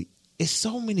want to believe. It's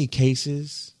so many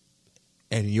cases,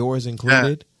 and yours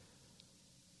included,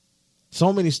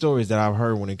 so many stories that I've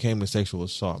heard when it came to sexual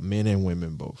assault, men and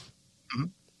women both,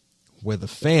 where the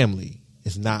family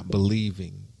is not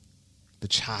believing the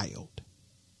child.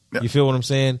 Yeah. You feel what I'm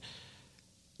saying?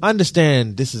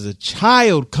 Understand this is a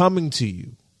child coming to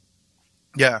you.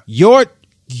 Yeah. Your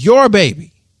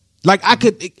baby. Like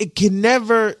it can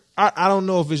never, I don't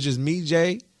know if it's just me,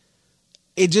 Jay.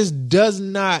 It just does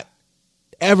not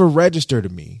ever register to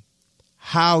me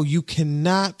how you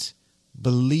cannot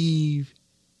believe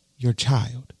your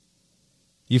child.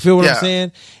 You feel what I'm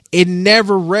saying? It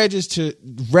never registers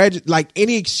like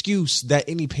any excuse that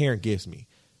any parent gives me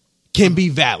can be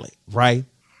valid, right?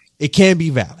 It can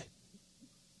be valid.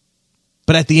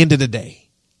 But at the end of the day,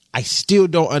 I still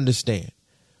don't understand,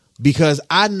 because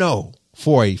I know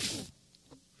for a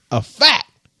fact,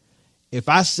 if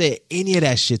I said any of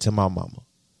that shit to my mama,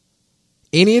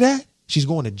 any of that, she's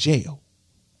going to jail.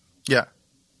 Yeah.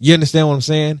 You understand what I'm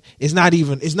saying? It's not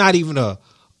even a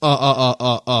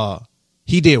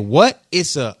he did what?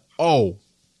 It's a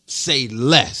say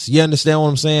less. You understand what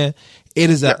I'm saying? It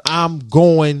is I'm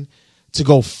going to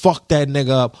go fuck that nigga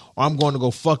up, or I'm going to go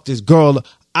fuck this girl.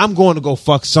 I'm going to go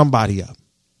fuck somebody up.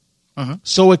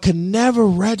 So it could never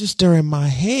register in my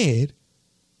head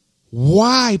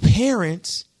why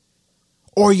parents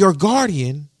or your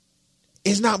guardian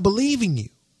is not believing you.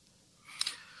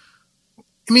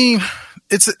 I mean,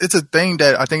 it's a thing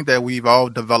that I think that we've all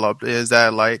developed, is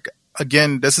that, like,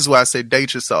 again, this is why I say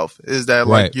date yourself, is that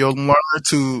like you'll learn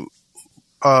to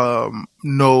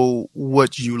know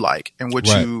what you like and what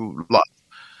you love.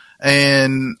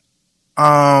 And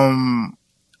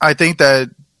I think that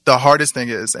the hardest thing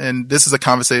is, and this is a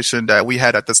conversation that we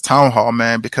had at this town hall,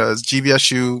 man, because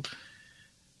GVSU,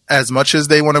 as much as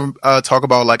they want to talk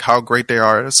about like how great they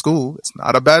are at a school, it's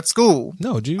not a bad school.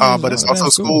 No, GVSU but it's also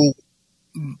a school.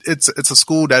 It's a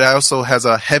school that also has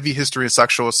a heavy history of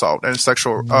sexual assault and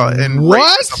sexual and rape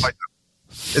and stuff like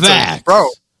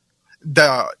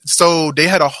that. So they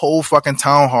had a whole fucking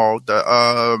town hall.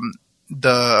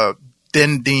 The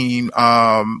then dean,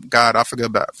 God, I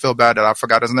feel bad that I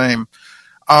forgot his name.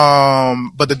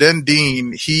 But the then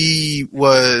dean, he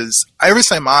was, every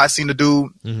time I seen the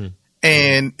dude,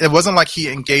 and it wasn't like he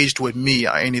engaged with me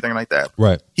or anything like that.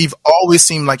 Right. He always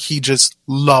seemed like he just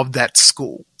loved that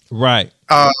school. Right.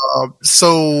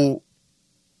 So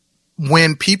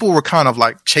when people were kind of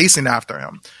like chasing after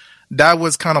him, that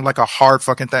was kind of like a hard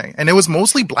fucking thing. And it was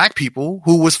mostly black people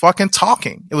who was fucking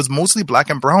talking. It was mostly black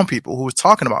and brown people who was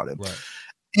talking about it. Right.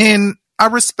 And I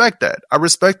respect that. I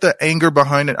respect the anger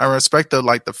behind it. I respect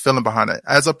the feeling behind it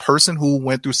as a person who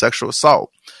went through sexual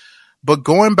assault. But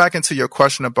going back into your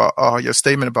question about your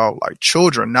statement about like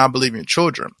children, not believing in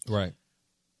children. Right.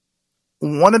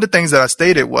 One of the things that I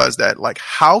stated was that, like,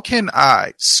 how can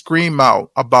I scream out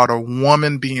about a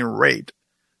woman being raped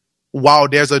while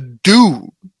there's a dude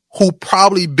who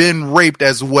probably been raped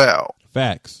as well?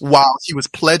 Facts. While he was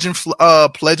pledging for a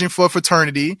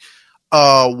fraternity,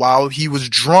 while he was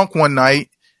drunk one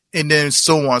night, and then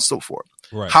so on and so forth.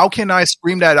 Right. How can I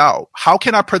scream that out? How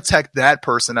can I protect that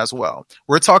person as well?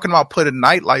 We're talking about putting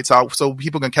night lights out so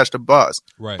people can catch the bus.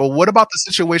 Right. But what about the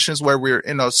situations where we're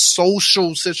in a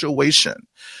social situation?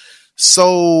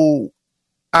 So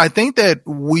I think that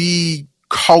we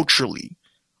culturally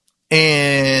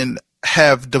and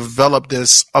have developed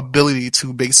this ability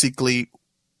to basically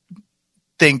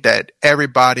think that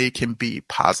everybody can be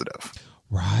positive.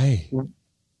 Right.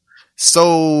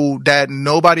 So that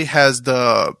nobody has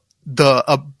the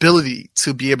ability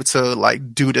to be able to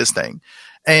like do this thing.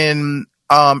 And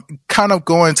kind of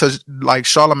going to like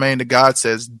Charlemagne the God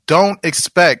says, don't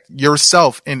expect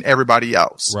yourself in everybody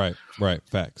else. Right.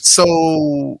 Facts.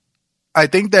 So I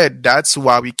think that that's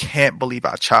why we can't believe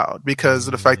our child, because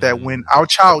of the fact that when our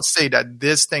child say that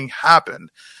this thing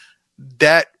happened,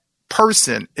 that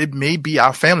person, it may be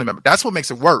our family member. That's what makes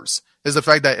it worse, is the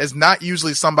fact that it's not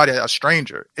usually somebody, a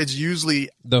stranger. It's usually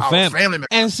our family member.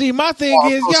 And see, my thing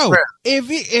is, yo,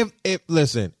 if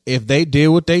listen, if they did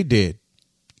what they did,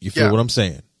 you feel what I'm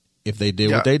saying? If they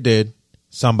did what they did,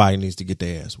 somebody needs to get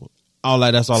their ass whooped.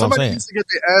 That's all somebody I'm saying. Needs to get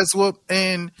their ass whooped,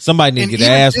 and somebody needs to get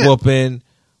their ass whooping.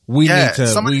 We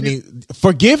need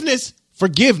forgiveness for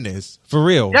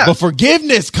real. Yeah. But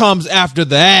forgiveness comes after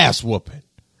the ass whooping.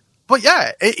 But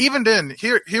yeah, even then,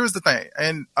 here's the thing,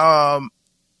 and that's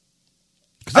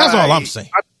all I'm saying.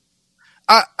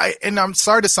 And I'm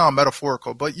sorry to sound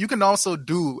metaphorical, but you can also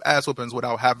do ass whoopings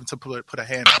without having to put a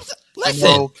hand up.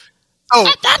 Listen.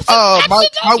 My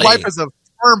wife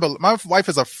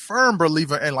is a firm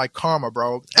believer in like karma,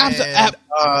 bro. And,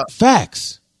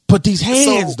 facts. But these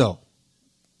hands, though.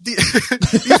 These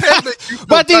hands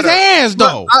but these hands,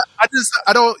 though. I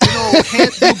don't,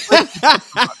 hands do break.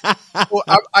 Well,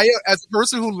 I, as a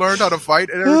person who learned how to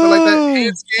fight and everything like that,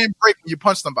 hands can break when you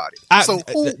punch somebody.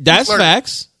 That's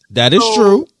facts. That is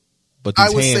true. But these I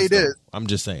would hands, say this. I'm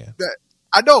just saying.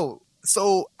 I know.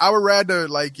 So I would rather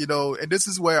and this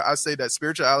is where I say that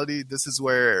spirituality, this is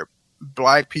where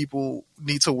Black people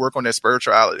need to work on their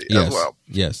spirituality as well.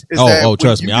 Yes.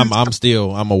 Trust me.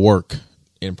 I'm a work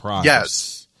in progress.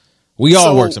 Yes. We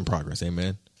all works in progress.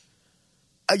 Amen.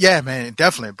 Yeah, man.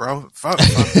 Definitely, bro. Fuck man.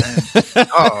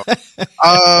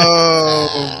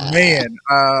 Man.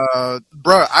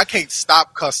 Bro, I can't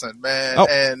stop cussing, man. Oh.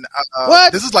 And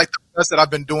this is like the best that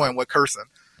I've been doing with cursing.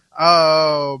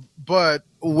 But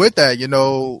with that,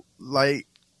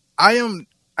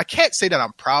 I can't say that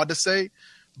I'm proud to say,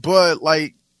 but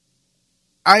like,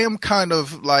 I am kind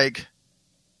of like,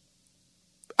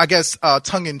 I guess,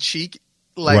 tongue in cheek,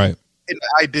 like in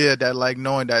the idea that like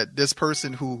knowing that this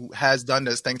person who has done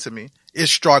this thing to me is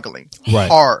struggling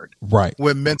hard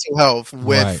with mental health,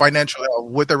 with financial health,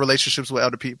 with their relationships with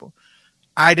other people.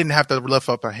 I didn't have to lift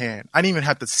up a hand. I didn't even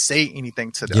have to say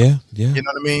anything to them. Yeah. You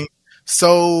know what I mean?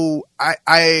 So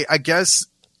I guess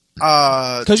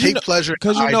take pleasure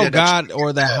because God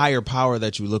or the higher power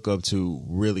that you look up to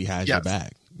really has your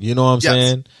back. You know what I'm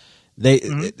saying?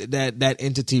 That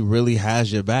entity really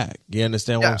has your back. You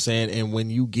understand what I'm saying? And when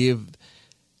you give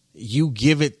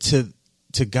it to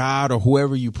God or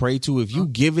whoever you pray to, if you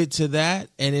give it to that,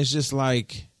 and it's just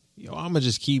like, I'm gonna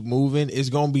just keep moving. It's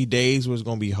gonna be days where it's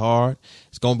gonna be hard.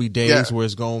 It's gonna be days where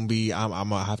it's gonna be I'm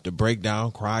gonna have to break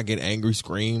down, cry, get angry,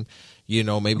 scream.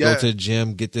 Maybe go to the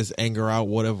gym, get this anger out,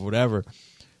 whatever.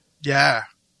 Yeah.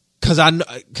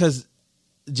 Because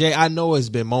Jay, I know it's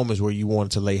been moments where you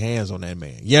wanted to lay hands on that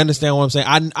man. You understand what I'm saying?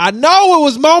 I know it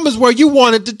was moments where you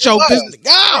wanted to choke this nigga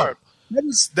out.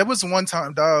 There was one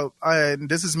time, dog. And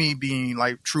this is me being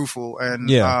like truthful, and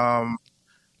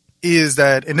is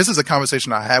that, and this is a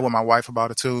conversation I had with my wife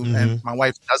about it too, and my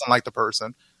wife doesn't like the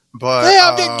person. But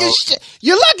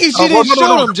you're lucky she didn't shoot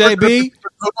him, JB.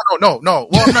 No. Well,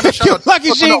 I'm not gonna shout. You're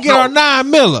lucky she didn't get her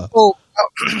 9mm.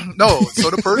 No. So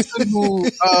the person who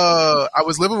I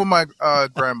was living with my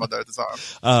grandmother at the time,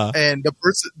 and the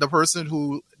person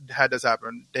who had this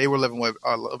happen, they were living with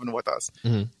us,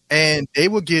 and they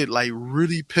would get like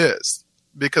really pissed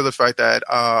because of the fact that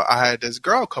I had this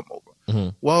girl come over.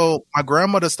 Well, my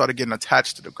grandmother started getting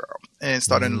attached to the girl and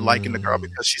started liking the girl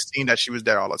because she seen that she was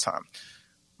there all the time.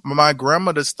 My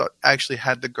grandmother actually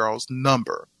had the girl's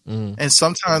number. And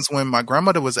sometimes when my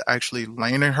grandmother was actually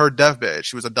laying in her deathbed,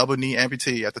 she was a double knee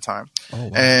amputee at the time. Oh,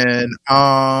 wow. And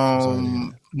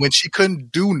when she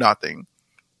couldn't do nothing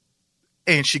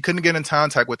and she couldn't get in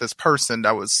contact with this person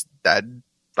that,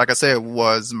 like I said,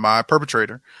 was my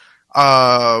perpetrator,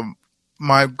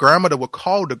 my grandmother would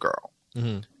call the girl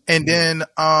and then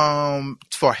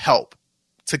for help,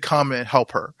 to come and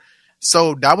help her.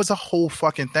 So that was a whole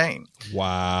fucking thing.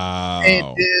 Wow.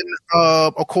 And then,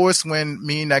 of course, when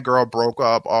me and that girl broke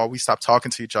up or we stopped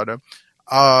talking to each other,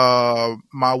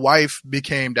 my wife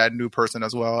became that new person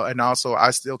as well. And also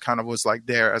I still kind of was like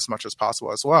there as much as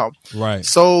possible as well. Right.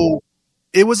 So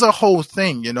it was a whole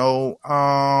thing, and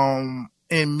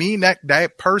me and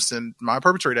that person, my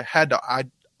perpetrator, had the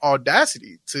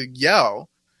audacity to yell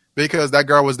because that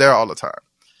girl was there all the time.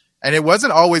 And it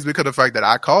wasn't always because of the fact that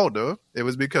I called her. It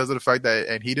was because of the fact that,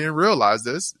 and he didn't realize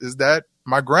this, is that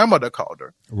my grandmother called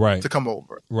her right to come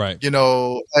over. Right. You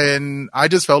know, and I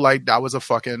just felt like that was a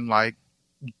fucking like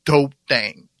dope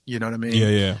thing. You know what I mean?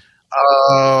 Yeah.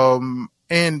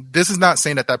 And this is not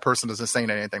saying that person isn't saying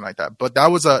anything like that, but that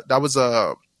was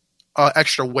a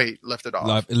extra weight lifted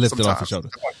off. It lifted off your shoulder.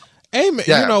 Amen.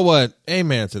 Yeah. You know what?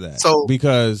 Amen to that. So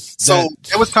because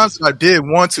there was times that I did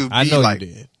want to be I know like, you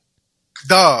did.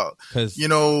 Duh. 'Cause you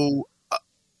know,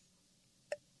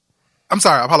 I'm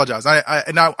sorry. I apologize.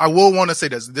 I will want to say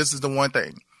this. This is the one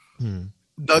thing.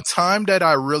 The time that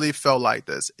I really felt like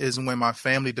this is when my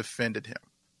family defended him.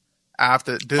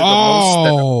 After did the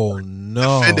most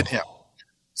defended him.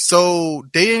 So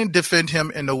they didn't defend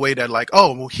him in the way that like,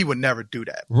 oh, well, he would never do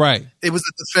that. Right. It was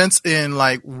a defense in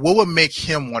like, what would make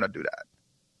him want to do that?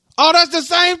 Oh, that's the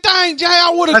same thing, Jay. I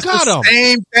would have cut him.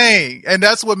 Same thing, and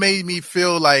that's what made me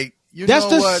feel like that's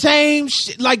the same.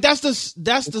 Like that's the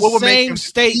same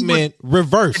statement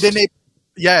reversed. And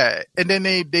then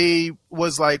they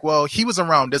was like, well, he was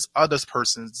around this other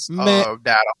person's dad a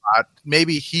lot.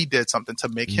 Maybe he did something to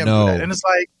make him do that. And it's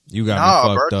like, you got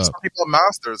me fucked up. Some people are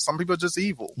monsters. Some people are just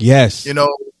evil. Yes, you know,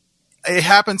 it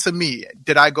happened to me.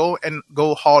 Did I go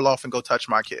haul off and go touch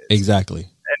my kids? Exactly.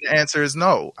 And the answer is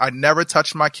no. I never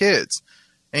touched my kids.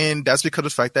 And that's because of the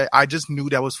fact that I just knew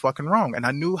that was fucking wrong. And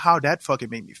I knew how that fucking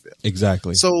made me feel.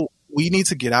 Exactly. So we need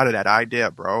to get out of that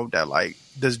idea, bro, that like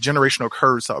this generational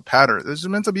curse or pattern is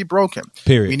meant to be broken.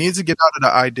 Period. We need to get out of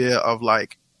the idea of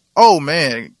like, oh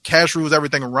man, cash rules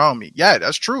everything around me. Yeah,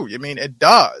 that's true. I mean, it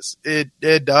does. It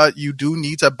does. You do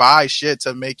need to buy shit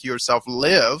to make yourself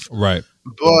live. Right.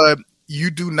 But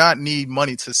you do not need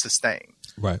money to sustain.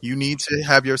 Right. You need to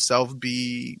have yourself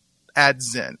be at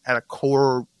zen, at a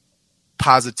core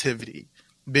positivity,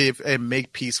 and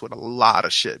make peace with a lot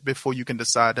of shit before you can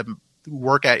decide to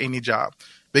work at any job.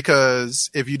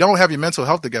 Because if you don't have your mental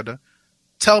health together,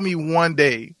 tell me one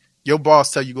day your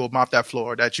boss tell you go mop that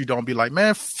floor that you don't be like,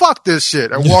 man, fuck this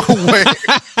shit and walk away.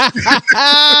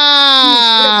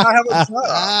 I have a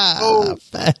job.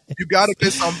 So you gotta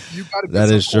get some. You gotta get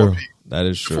that is true. That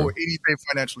is true. Before anything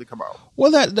financially come out.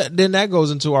 Well, then that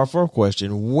goes into our fourth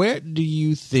question. Where do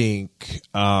you think?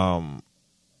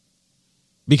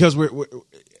 Because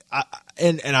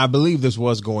I believe this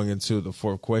was going into the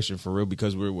fourth question for real,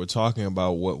 because we're talking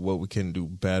about what we can do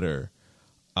better,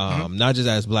 not just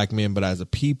as black men, but as a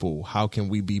people. How can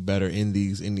we be better in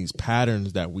these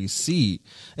patterns that we see,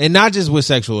 and not just with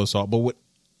sexual assault, but with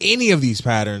any of these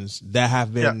patterns that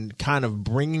have been kind of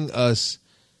bringing us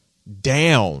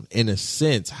down in a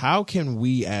sense? How can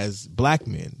we as black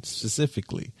men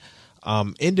specifically,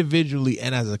 individually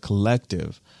and as a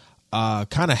collective,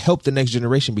 kind of help the next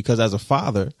generation? Because as a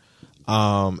father,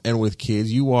 and with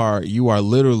kids, you are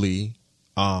literally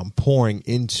pouring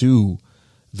into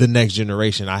the next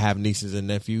generation. I have nieces and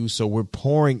nephews, so we're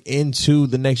pouring into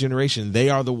the next generation. They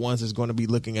are the ones that's going to be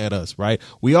looking at us, right?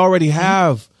 We already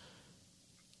have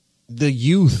the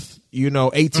youth,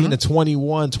 18 to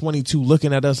 21, 22,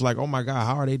 looking at us like, oh my God,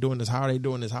 how are they doing this? How are they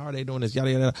doing this? How are they doing this?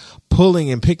 Yada, yada,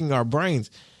 pulling and picking our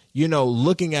brains,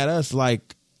 looking at us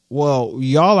like, well,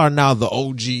 y'all are now the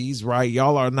OGs, right?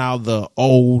 Y'all are now the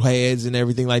old heads and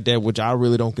everything like that, which I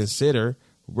really don't consider,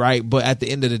 right? But at the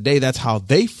end of the day, that's how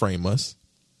they frame us.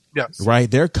 Yes. Right?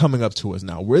 They're coming up to us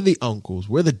now. We're the uncles.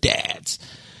 We're the dads.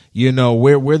 We're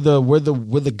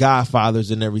the godfathers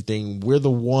and everything. We're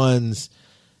the ones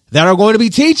that are going to be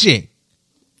teaching.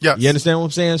 Yes. You understand what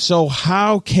I'm saying? So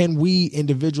how can we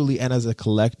individually and as a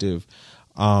collective,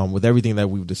 with everything that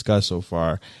we've discussed so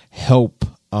far, help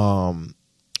and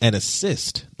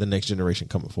assist the next generation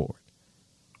coming forward?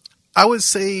 I would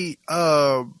say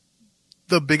the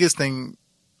biggest thing,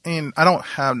 and I don't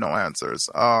have no answers,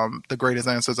 the greatest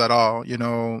answers at all.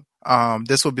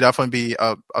 This would definitely be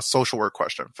a social work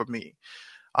question for me.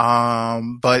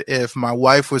 But if my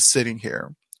wife was sitting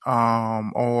here,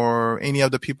 or any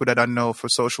of the people that I know for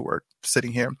social work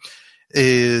sitting here,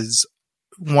 is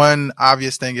one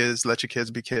obvious thing is let your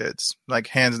kids be kids, like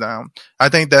hands down. I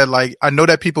think that I know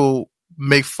that people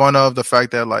make fun of the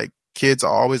fact that kids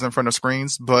are always in front of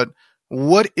screens, but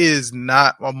what is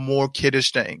not a more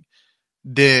kiddish thing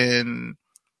than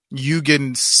you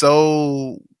getting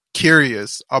so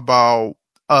curious about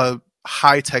a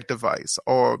high-tech device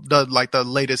or the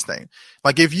latest thing?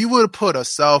 If you would put a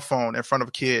cell phone in front of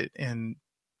a kid in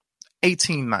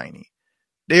 1890,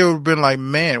 they would have been like,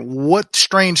 man, what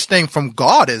strange thing from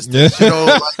God is this? They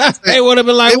would have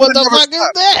been like, what the fuck is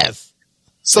this?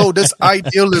 So this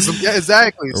idealism, yeah,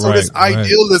 exactly. So this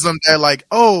idealism that like,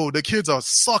 oh, the kids are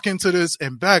sucking to this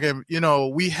and back, and you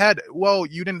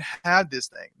didn't have this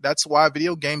thing. That's why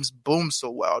video games boom so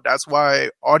well. That's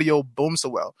why audio booms so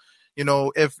well. You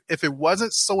know, if it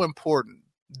wasn't so important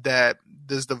that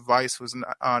this device was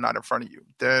not in front of you,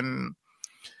 then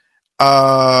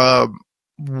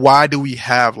why do we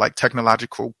have like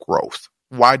technological growth?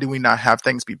 Why do we not have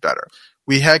things be better?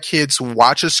 We had kids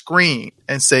watch a screen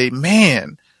and say,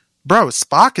 man, bro,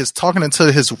 Spock is talking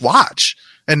into his watch.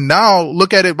 And now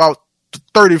look at it about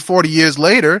 30, 40 years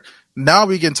later. Now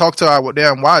we can talk to our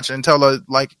damn watch and tell her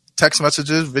like text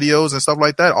messages, videos and stuff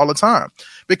like that all the time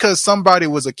because somebody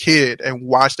was a kid and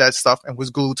watched that stuff and was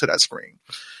glued to that screen.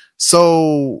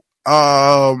 So,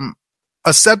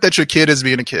 accept that your kid is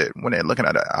being a kid when they're looking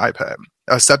at an iPad.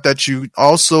 Accept that you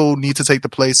also need to take the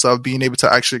place of being able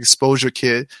to actually expose your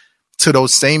kid to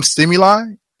those same stimuli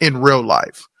in real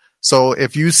life. So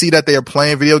if you see that they are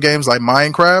playing video games like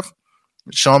Minecraft,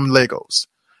 show them Legos.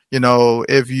 You know,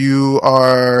 if you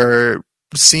are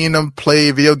seeing them play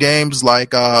video games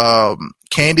like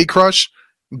Candy Crush,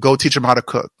 go teach them how to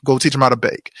cook. Go teach them how to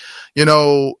bake. You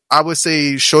know, I would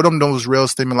say show them those real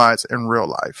stimuli in real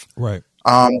life. Right.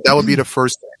 That would be the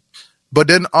first thing. But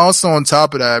then also on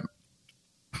top of that,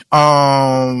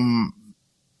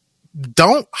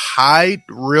 don't hide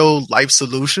real life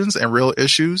solutions and real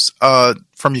issues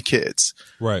from your kids.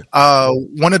 Right.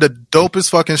 One of the dopest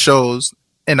fucking shows,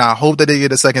 and I hope that they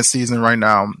get a second season right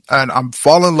now. And I'm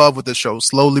falling in love with the show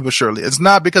slowly but surely. It's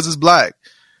not because it's black.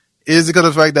 It's because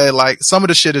of the fact that like some of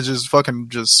the shit is just fucking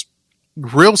just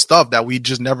real stuff that we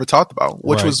just never talked about,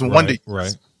 which was Wonder Years.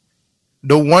 Right.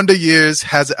 The Wonder Years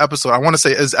has an episode. I want to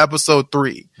say it's episode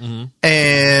 3. Mm-hmm.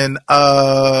 And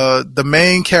the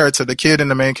main character, the kid in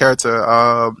the main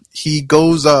character, he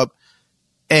goes up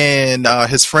and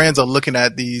his friends are looking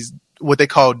at these what they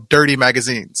call dirty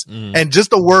magazines. Mm. And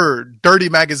just the word dirty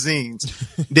magazines,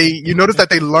 you notice that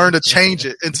they learn to change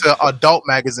it into adult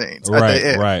magazines at the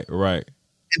end. Right.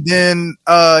 And then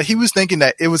he was thinking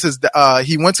that it was his.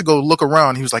 He went to go look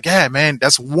around. He was like, "Yeah, man,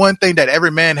 that's one thing that every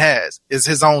man has is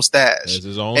his own stash."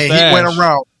 He went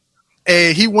around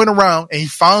and he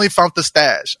finally found the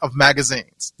stash of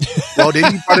magazines. Well,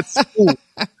 then he brought it to school.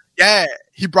 Yeah,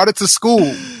 he brought it to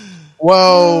school.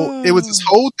 Well, it was this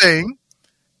whole thing.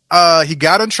 He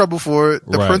got in trouble for it.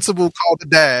 The principal called the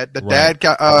dad. The dad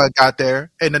got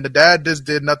there, and then the dad just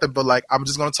did nothing but like, "I'm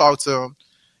just going to talk to him."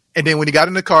 And then when he got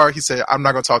in the car, he said, "I'm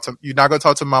not going to talk to him. You're not going to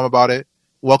talk to mom about it.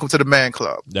 Welcome to the man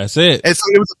club." That's it. And so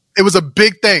it was a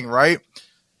big thing, right?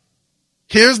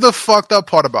 Here's the fucked up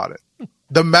part about it.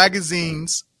 The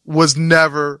magazines was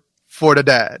never for the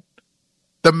dad.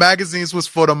 The magazines was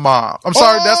for the mom. I'm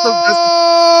sorry, that's the mom.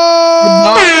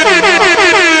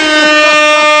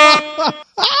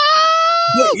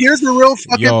 But here's the real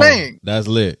fucking thing. That's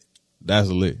lit.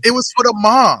 It was for the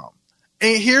mom.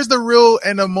 And here's the real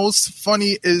and the most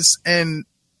funny is, and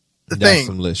the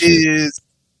thing is,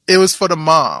 it was for the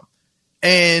mom.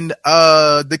 And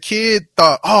the kid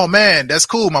thought, "Oh man, that's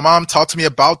cool. My mom talked to me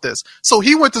about this." So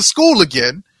he went to school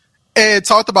again and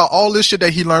talked about all this shit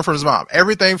that he learned from his mom.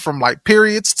 Everything from like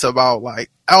periods to about like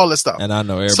all this stuff. And I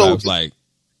know everybody was like,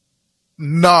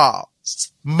 "Nah,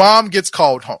 mom gets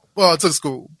called home, to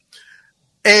school."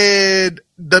 And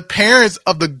the parents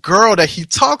of the girl that he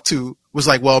talked to was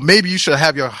like, "Well, maybe you should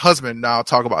have your husband now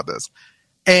talk about this."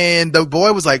 And the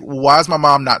boy was like, "Why is my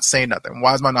mom not saying nothing?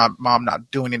 Why is my mom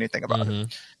not doing anything about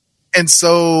it?" And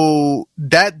so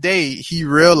that day he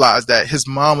realized that his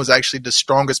mom was actually the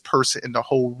strongest person in the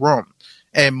whole room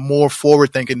and more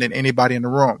forward thinking than anybody in the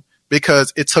room,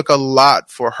 because it took a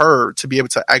lot for her to be able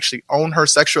to actually own her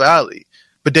sexuality,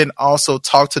 but then also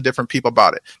talk to different people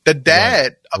about it. The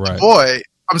dad of the boy,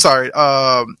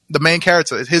 the main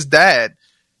character, his dad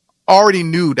already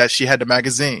knew that she had the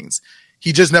magazines.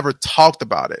 He just never talked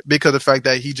about it because of the fact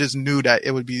that he just knew that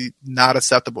it would be not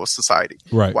acceptable society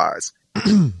wise.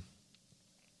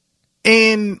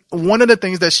 And one of the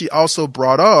things that she also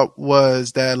brought up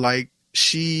was that like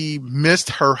she missed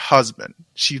her husband.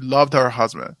 She loved her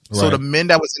husband. So the men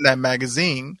that was in that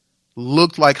magazine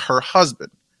looked like her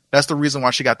husband. That's the reason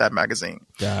why she got that magazine.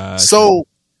 Gotcha. So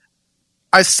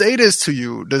I say this to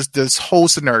you, this whole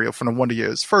scenario from the Wonder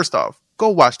Years. First off, go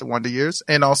watch the Wonder Years,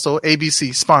 and also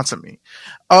ABC sponsor me.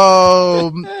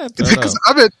 Because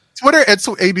I'm at Twitter and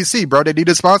ABC, bro. They need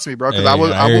to sponsor me, bro. Because I will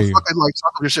fucking like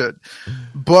talk your shit.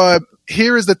 But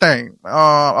here is the thing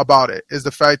about it is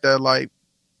the fact that like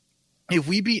if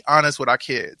we be honest with our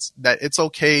kids, that it's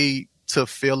okay to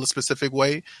feel a specific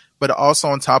way, but also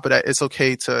on top of that, it's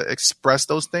okay to express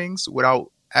those things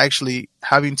without actually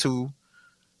having to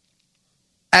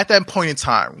at that point in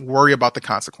time, worry about the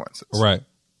consequences. Right.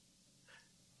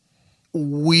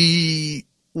 We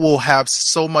will have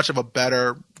so much of a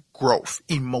better growth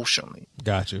emotionally.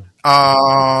 Got you.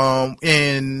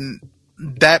 In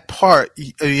that part,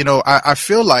 I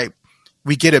feel like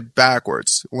we get it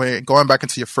backwards. When going back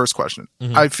into your first question,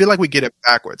 I feel like we get it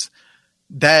backwards.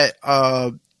 That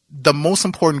the most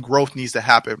important growth needs to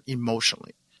happen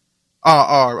emotionally.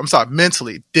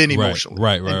 Mentally, then emotionally.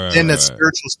 Right. Then the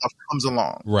spiritual stuff comes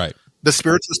along. Right. The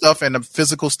spiritual stuff and the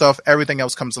physical stuff, everything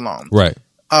else comes along. Right.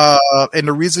 And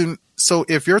the reason, so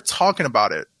if you're talking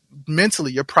about it,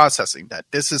 mentally you're processing that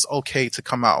this is okay to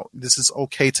come out. This is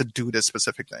okay to do this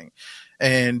specific thing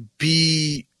and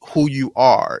be who you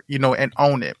are, and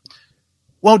own it.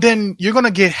 Well, then you're going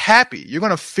to get happy. You're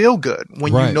going to feel good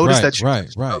when you notice that you're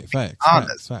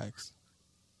honest. Facts.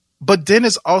 But then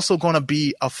it's also going to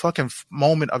be a fucking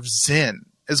moment of zen.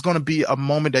 It's going to be a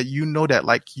moment that that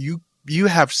like you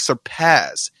have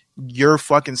surpassed your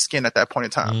fucking skin at that point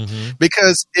in time.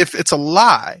 Because if it's a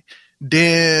lie,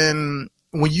 then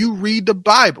when you read the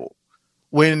Bible,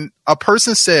 when a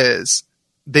person says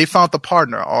they found the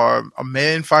partner or a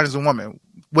man finds a woman,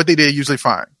 what they usually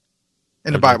find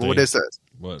in the Bible, what it says?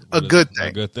 A good thing.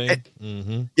 A good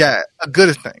thing? Yeah, a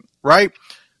good thing, right?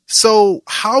 So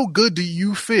how good do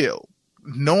you feel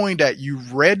knowing that you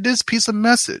read this piece of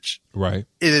message? Right.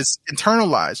 It is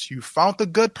internalized. You found the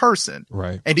good person.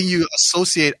 Right. And then you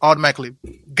associate automatically,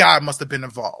 God must have been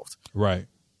involved. Right.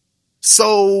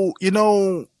 So,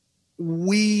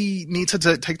 we need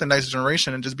to take the next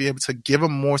generation and just be able to give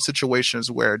them more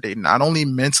situations where they not only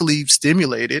mentally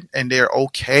stimulated and they're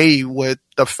okay with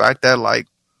the fact that like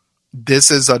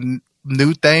this is a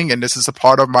new thing and this is a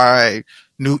part of my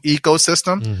new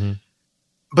ecosystem,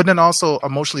 but then also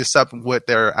emotionally accept what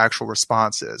their actual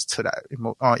response is to that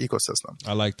ecosystem.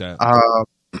 I like that.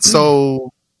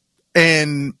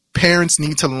 And parents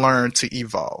need to learn to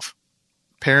evolve.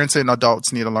 Parents and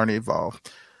adults need to learn to evolve.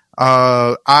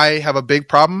 I have a big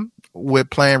problem with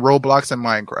playing Roblox and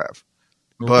Minecraft,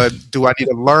 but do I need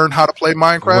to learn how to play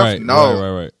Minecraft?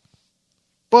 No. Right.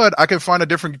 But I can find a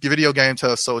different video game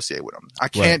to associate with them. I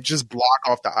can't just block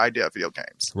off the idea of video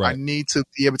games. Right. I need to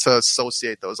be able to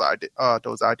associate those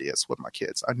ideas with my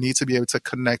kids. I need to be able to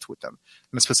connect with them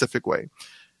in a specific way.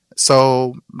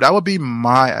 So that would be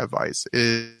my advice,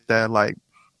 is that like,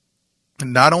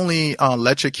 not only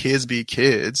let your kids be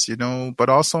kids, but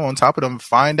also on top of them,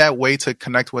 find that way to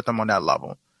connect with them on that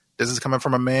level. This is coming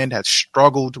from a man that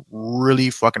struggled really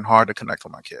fucking hard to connect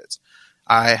with my kids.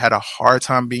 I had a hard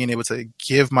time being able to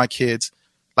give my kids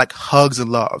like hugs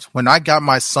and love. When I got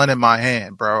my son in my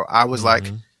hand, bro, I was like,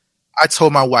 I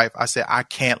told my wife, I said, I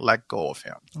can't let go of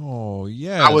him. Oh,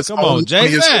 yeah. Come on, Jay.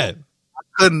 I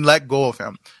couldn't let go of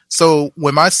him. So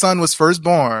when my son was first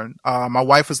born, my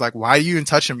wife was like, why are you even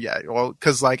touch him yet? Well,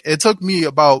 because like it took me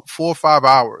about 4 or 5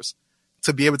 hours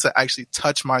to be able to actually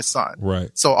touch my son. Right.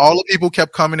 So all the people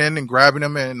kept coming in and grabbing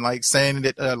him and like saying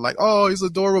that like, oh, he's an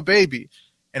adorable baby.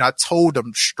 And I told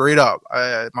them straight up,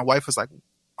 my wife was like,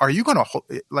 are you going to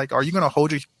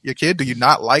hold your kid? Do you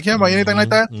not like him or anything like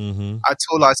that? I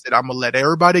told her, I said, I'm going to let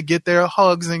everybody get their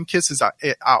hugs and kisses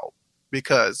out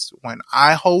because when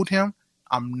I hold him,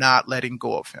 I'm not letting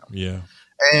go of him. Yeah.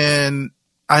 And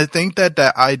I think that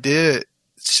idea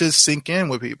should sink in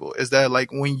with people, is that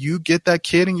like when you get that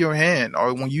kid in your hand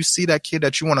or when you see that kid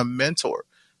that you want to mentor,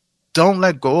 don't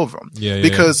let go of them.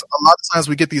 Because a lot of times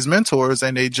we get these mentors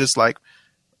and they just like,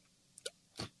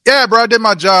 yeah, bro, I did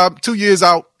my job, 2 years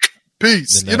out,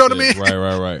 peace. You know what I mean?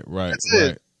 Right. That's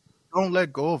it. Don't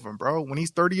let go of him, bro. When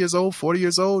he's 30 years old, 40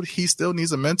 years old, he still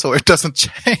needs a mentor. It doesn't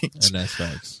change. And that's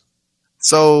facts.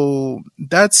 So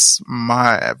that's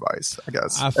my advice, I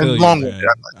guess. I feel you,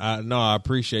 man. I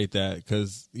appreciate that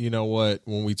because you know what?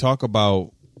 When we talk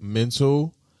about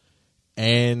mental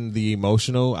and the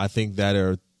emotional, I think that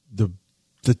are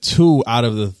the two out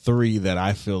of the three that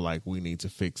I feel like we need to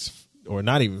fix, or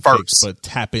not even fix, but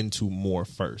tap into more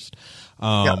first.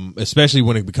 Especially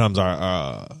when it becomes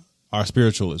our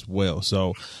spiritual as well.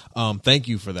 So thank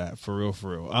you for that, for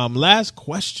real. Last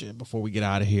question before we get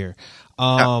out of here.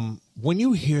 When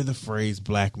you hear the phrase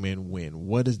black men win,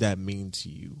 what does that mean to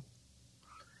you?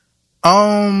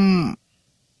 I'm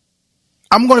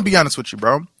going to be honest with you,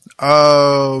 bro.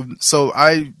 So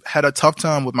I had a tough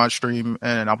time with my stream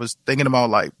and I was thinking about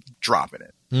like dropping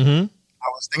it.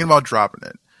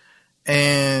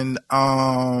 And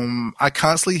I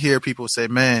constantly hear people say,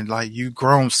 man, like you've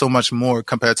grown so much more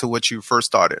compared to what you first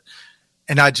started.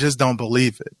 And I just don't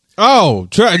believe it. Oh,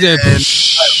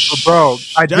 bro,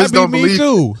 I just don't believe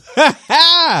it.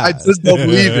 I just don't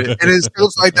believe it. And it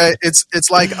feels like that.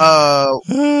 It's like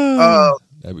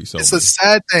That'd be so. It's weird. a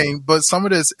sad thing, but some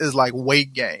of this is like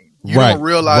weight gain. You Right, don't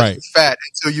realize right. you're fat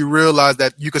until you realize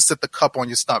that you could sit the cup on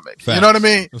your stomach. Facts. You know what I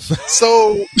mean?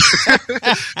 So,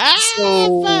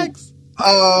 Facts.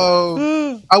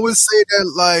 I would say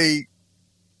that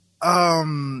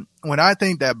when I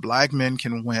think that black men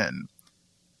can win,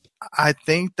 I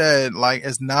think that like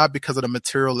it's not because of the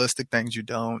materialistic things you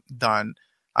done.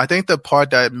 I think the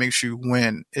part that makes you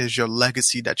win is your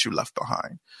legacy that you left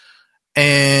behind.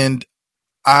 And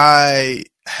I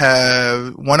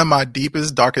have one of my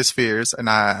deepest, darkest fears, and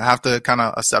I have to kind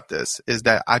of accept this, is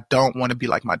that I don't want to be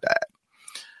like my dad.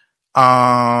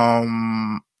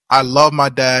 I love my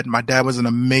dad. My dad was an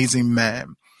amazing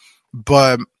man.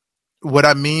 But what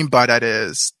I mean by that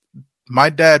is my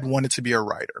dad wanted to be a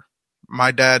writer.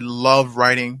 My dad loved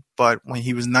writing, but when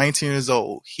he was 19 years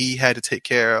old, he had to take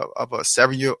care of a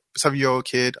 7-year-old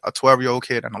kid, a 12-year-old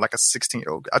kid, and like a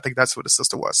 16-year-old. I think that's what his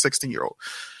sister was, 16-year-old,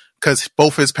 because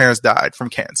both his parents died from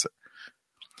cancer.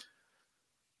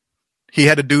 He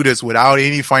had to do this without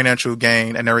any financial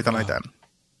gain and everything like that.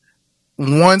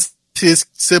 Once his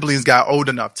siblings got old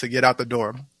enough to get out the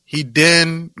door, he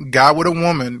then got with a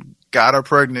woman, got her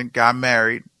pregnant, got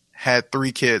married, had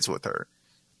 3 kids with her.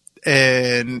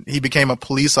 And he became a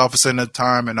police officer at the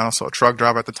time and also a truck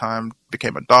driver at the time,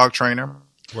 became a dog trainer.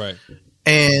 Right.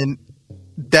 And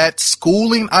that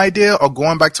schooling idea or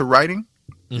going back to writing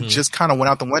just kind of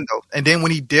went out the window. And then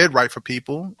when he did write for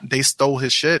people, they stole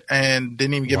his shit and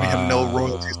didn't even give him no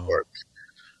royalties for it.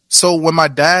 So when my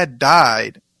dad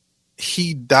died,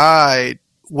 he died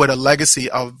with a legacy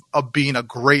of being a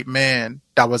great man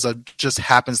that was just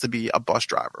happens to be a bus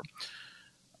driver.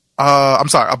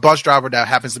 A bus driver that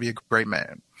happens to be a great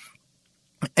man.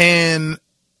 And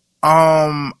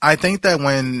I think that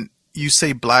when you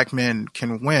say black men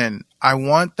can win, I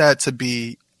want that to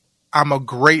be, I'm a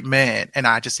great man and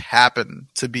I just happen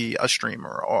to be a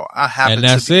streamer, or I happen and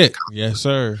that's to be it. Yes,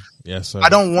 sir. Yes, sir. I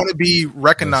don't want to be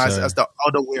recognized Yes, as the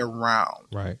other way around.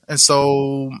 Right. And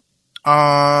so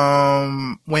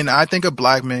when I think of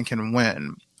black men can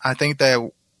win, I think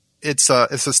that it's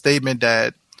a statement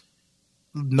that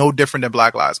no different than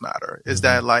Black Lives Matter. Is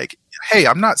that like, hey,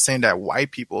 I'm not saying that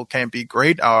white people can't be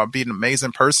great or be an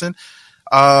amazing person.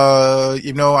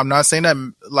 I'm not saying that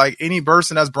like any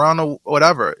person that's brown or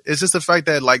whatever. It's just the fact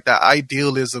that like the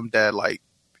idealism that like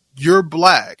you're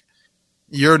black,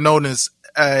 you're known as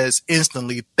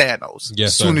instantly Thanos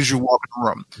as soon as you walk in the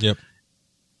room. Yep.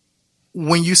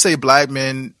 When you say black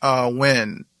men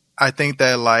win, I think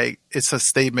that like it's a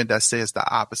statement that says the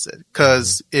opposite.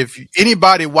 Because if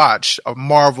anybody watch a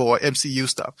Marvel or MCU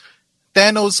stuff,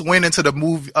 Thanos went into the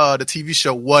TV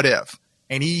show What If,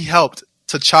 and he helped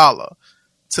T'Challa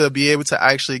to be able to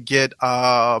actually get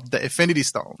the Infinity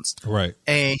Stones. Right.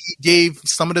 And he gave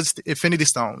some of the Infinity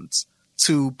Stones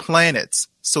to planets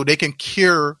so they can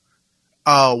cure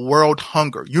world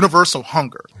hunger, universal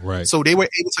hunger. Right. So they were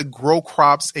able to grow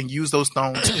crops and use those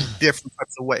stones in different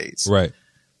types of ways. Right.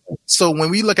 So when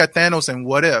we look at Thanos and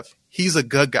What If, he's a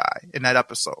good guy in that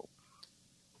episode.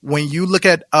 When you look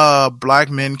at black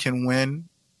men win,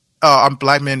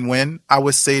 I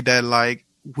would say that like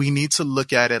we need to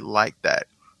look at it like that.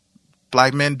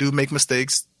 Black men do make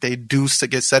mistakes. They do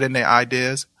get set in their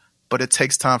ideas, but it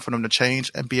takes time for them to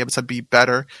change and be able to be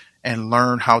better and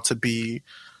learn how to be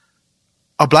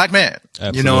a black man.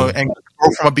 Absolutely. And go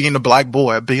from being a black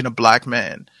boy, being a black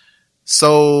man.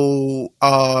 So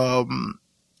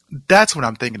that's what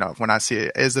I'm thinking of when I see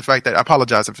it, is the fact that, I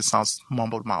apologize if it sounds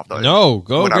mumbled mouth. No,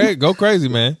 go crazy,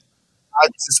 man.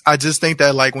 I just think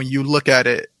that like when you look at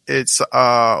it, it's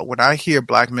when I hear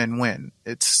black men win,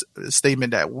 it's a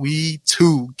statement that we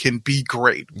too can be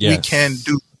great. Yes. We can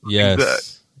do good.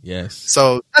 Yes.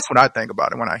 So that's what I think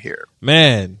about it when I hear it.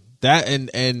 Man, that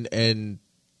and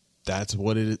that's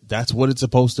what it's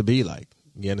supposed to be like.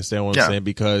 You understand what I'm saying?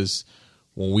 Because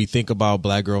when we think about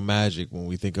Black Girl Magic, when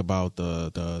we think about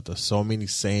the so many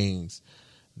sayings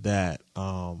that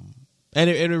and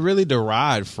it really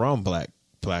derived from Black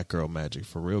Girl Magic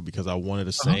for real, because I wanted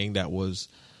a saying that was,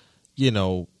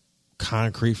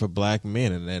 concrete for black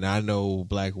men, and I know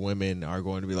black women are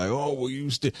going to be like, oh, well, you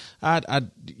still,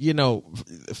 the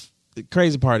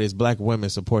crazy part is black women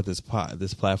support this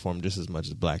platform just as much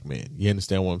as black men. You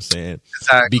understand what I'm saying?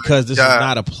 Exactly. Because this is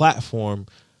not a platform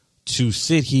to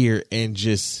sit here and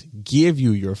just give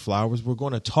you your flowers. We're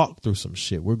going to talk through some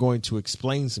shit. We're going to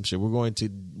explain some shit. We're going to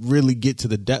really get to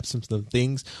the depths of some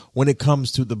things when it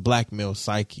comes to the black male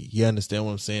psyche. You understand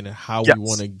what I'm saying? And how we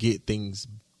want to get things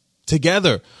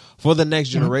together for the next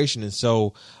generation. And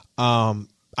so I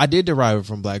did derive it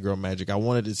from Black Girl Magic. I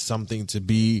wanted it something to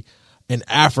be an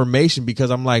affirmation,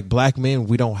 because I'm like, black men,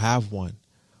 we don't have one.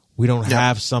 We don't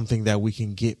have something that we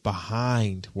can get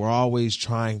behind. We're always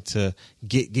trying to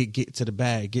get to the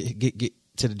bag, get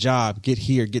to the job, get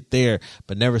here, get there,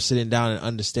 but never sitting down and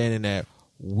understanding that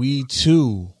we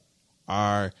too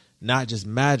are not just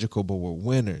magical, but we're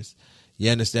winners.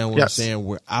 You understand what I'm saying?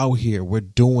 We're out here. We're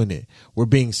doing it. We're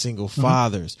being single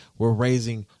fathers. We're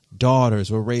raising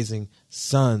daughters. We're raising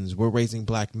sons. We're raising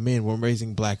black men. We're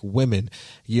raising black women.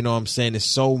 You know what I'm saying? There's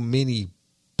so many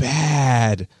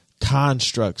bad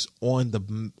constructs on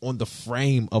the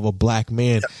frame of a black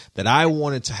man that I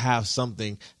wanted to have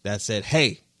something that said,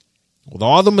 hey, with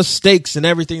all the mistakes and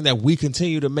everything that we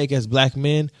continue to make as black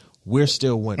men, we're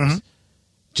still winners.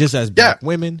 Just as black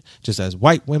women, just as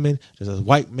white women, just as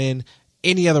white men,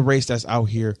 any other race that's out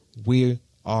here, we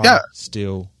are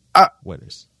still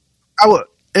winners. I would,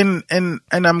 and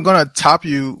I'm gonna top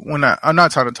you when I'm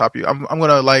not trying to top you. I'm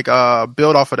gonna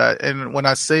build off of that. And when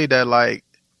I say that, like,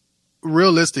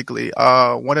 realistically,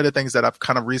 one of the things that I've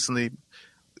kind of recently,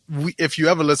 if you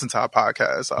ever listen to our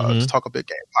podcast, just Talk a Big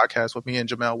Game podcast with me and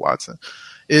Jamel Watson,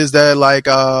 is that like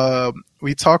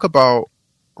we talk about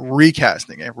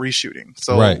recasting and reshooting.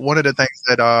 So one of the things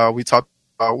that we talked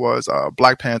about was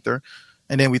Black Panther,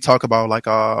 and then we talk about like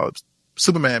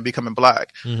Superman becoming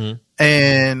black.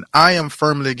 And I am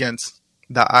firmly against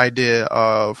the idea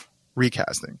of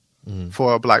recasting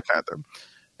for Black Panther.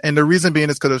 And the reason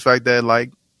being is because of the fact that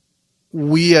like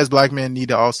we as black men need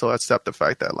to also accept the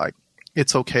fact that like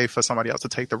it's okay for somebody else to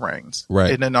take the reins,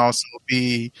 and then also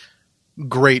be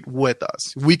great with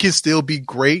us. We can still be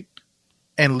great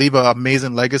and leave an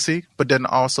amazing legacy, but then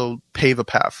also pave a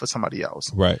path for somebody else.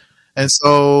 And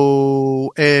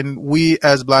so, and we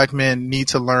as black men need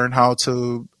to learn how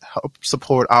to help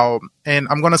support and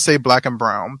I'm going to say black and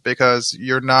brown, because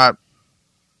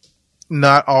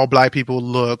not all black people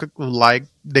look like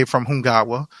they from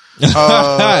Hungawa.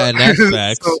 And that's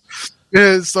facts.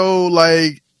 So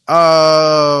like,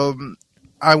 I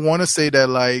want to say that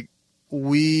like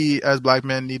we as black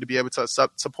men need to be able to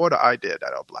support the idea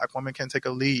that a black woman can take a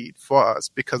lead for us,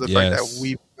 because of the fact that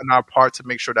we've done our part to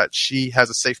make sure that she has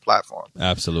a safe platform.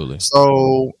 Absolutely.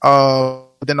 So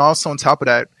then also on top of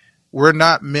that, we're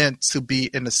not meant to be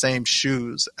in the same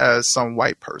shoes as some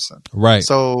white person.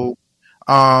 So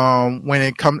when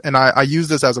it comes, and I use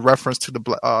this as a reference to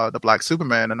the Black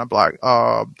Superman and the Black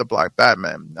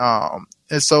Batman.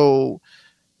 And so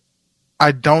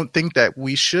I don't think that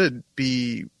we should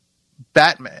be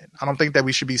Batman. I don't think that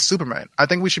we should be Superman. I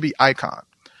think we should be Icon.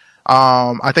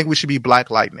 I think we should be Black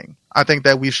Lightning. I think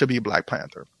that we should be Black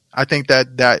Panther. I think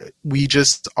that we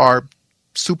just are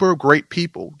super great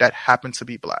people that happen to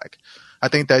be black. I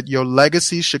think that your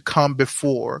legacy should come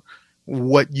before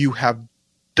what you have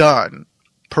done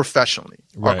professionally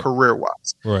or career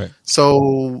wise.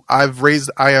 So I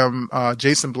am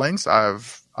Jason Blanks.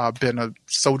 I've been a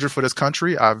soldier for this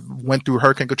country. I've went through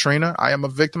Hurricane Katrina. I am a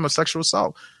victim of sexual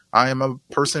assault. I am a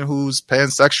person who's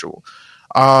pansexual.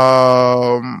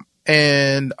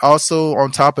 And also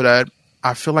on top of that,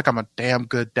 I feel like I'm a damn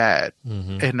good dad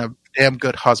and a damn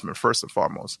good husband, first and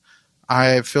foremost.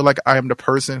 I feel like I am the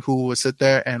person who will sit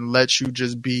there and let you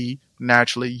just be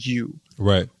naturally you.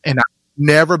 And I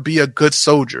never be a good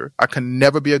soldier. I can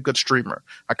never be a good streamer.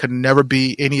 I could never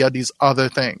be any of these other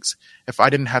things if I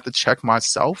didn't have to check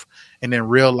myself and then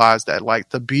realize that, like,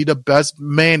 to be the best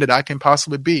man that I can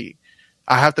possibly be,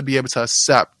 I have to be able to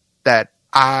accept that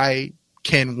I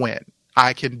can win.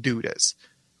 I can do this.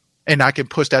 And I can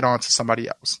push that on to somebody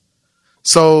else.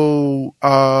 So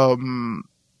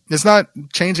it's not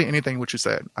changing anything what you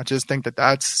said. I just think that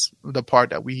that's the part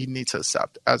that we need to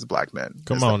accept as black men.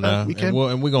 Come on now. We can,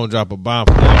 and we're going to drop a bomb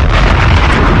for that.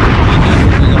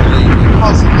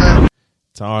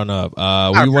 Turn up.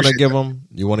 You want to give them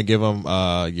your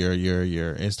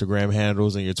Instagram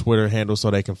handles and your Twitter handles so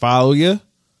they can follow you?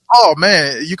 Oh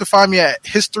man, you can find me at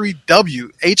History W,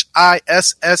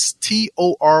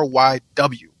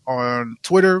 HISSTORYW on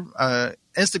Twitter.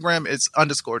 Instagram it's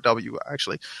 _W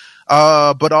actually.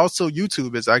 But also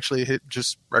YouTube is actually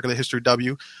just regular History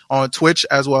W. On Twitch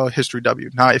as well, History W.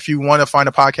 Now, if you want to find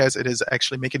a podcast, it is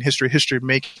actually Making History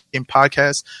Making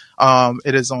Podcast.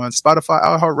 It is on Spotify,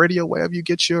 iHeartRadio, wherever you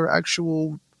get your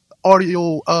actual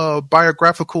audio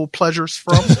biographical pleasures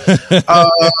from.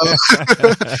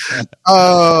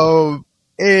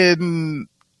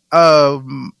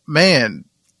 Man,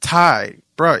 Ty,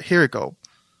 bro, here we go.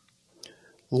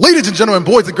 Ladies and gentlemen,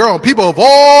 boys and girls, people of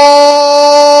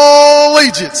all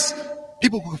ages,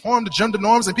 people who conform to gender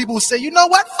norms and people who say, you know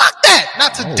what, fuck that,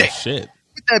 not today. Oh, shit.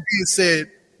 With that being said,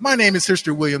 my name is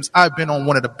History Williams. I've been on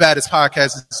one of the baddest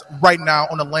podcasts right now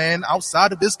on the land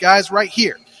outside of this guy's right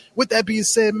here. With that being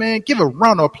said, man, give a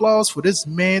round of applause for this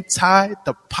man, Ty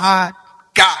the Pod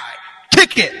Guy.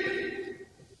 Kick it.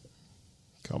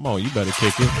 Come on, you better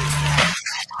kick it.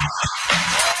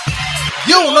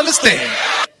 You don't understand.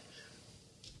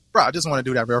 Bro, I just want to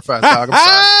do that real fast, dog. I'm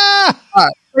sorry. All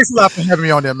right. Thanks a lot for having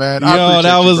me on there, man. Yo,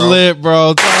 that was lit, bro.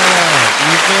 You feel me?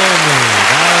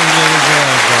 That was really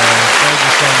good, bro. Thank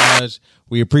you so much.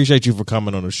 We appreciate you for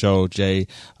coming on the show, Jay.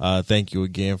 Thank you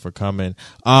again for coming.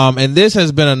 And this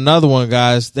has been another one,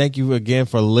 guys. Thank you again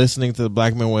for listening to the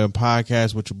Black Men Win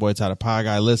podcast with your boy Ty the Pod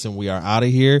Guy. Listen, we are out of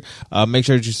here. Make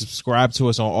sure that you subscribe to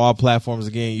us on all platforms.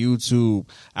 Again, YouTube,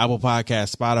 Apple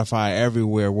Podcasts, Spotify,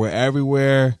 everywhere. We're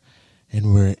everywhere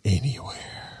and we're anywhere.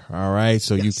 All right.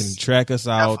 So you can track us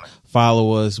out,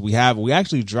 follow us. We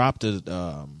actually dropped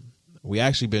we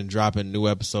actually been dropping new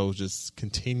episodes just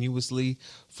continuously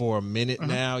for a minute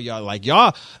now. Y'all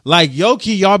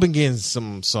low-key, y'all been getting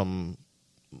some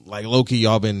like low-key,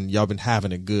 y'all been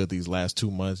having it good these last 2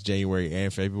 months, January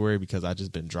and February, because I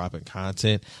just been dropping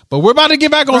content. But we're about to get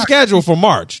back on schedule for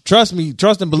March. Trust me,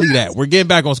 trust and believe that. We're getting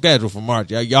back on schedule for March.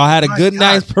 Y'all had a good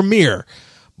nice premiere,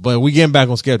 but we getting back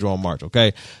on schedule on March,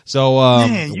 okay? So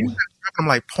man, you dropping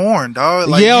like porn, dog.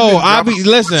 Like, I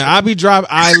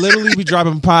literally be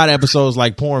dropping pod episodes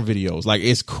like porn videos. Like,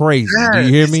 it's crazy. Do you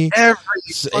hear me? Every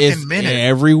fucking minute.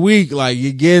 Every week. Like,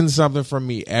 you're getting something from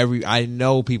me. I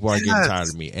know people are getting tired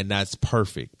of me, and that's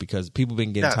perfect because people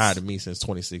been getting tired of me since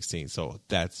 2016. So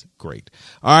that's great.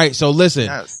 All right. So listen,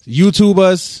 YouTube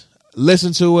us.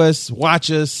 Listen to us, watch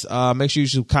us. Make sure you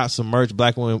should cop some merch,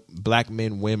 Black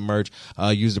Men Win merch.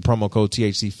 Use the promo code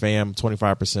THCFAM,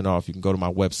 25% off. You can go to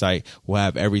my website. We'll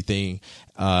have everything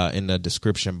in the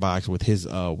description box with his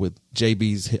with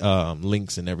JB's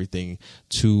links and everything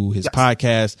to his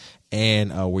podcast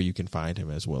and where you can find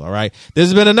him as well. All right, this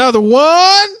has been another one,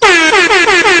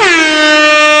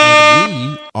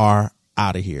 and we are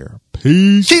out of here.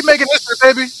 Peace. Keep making history,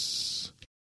 baby.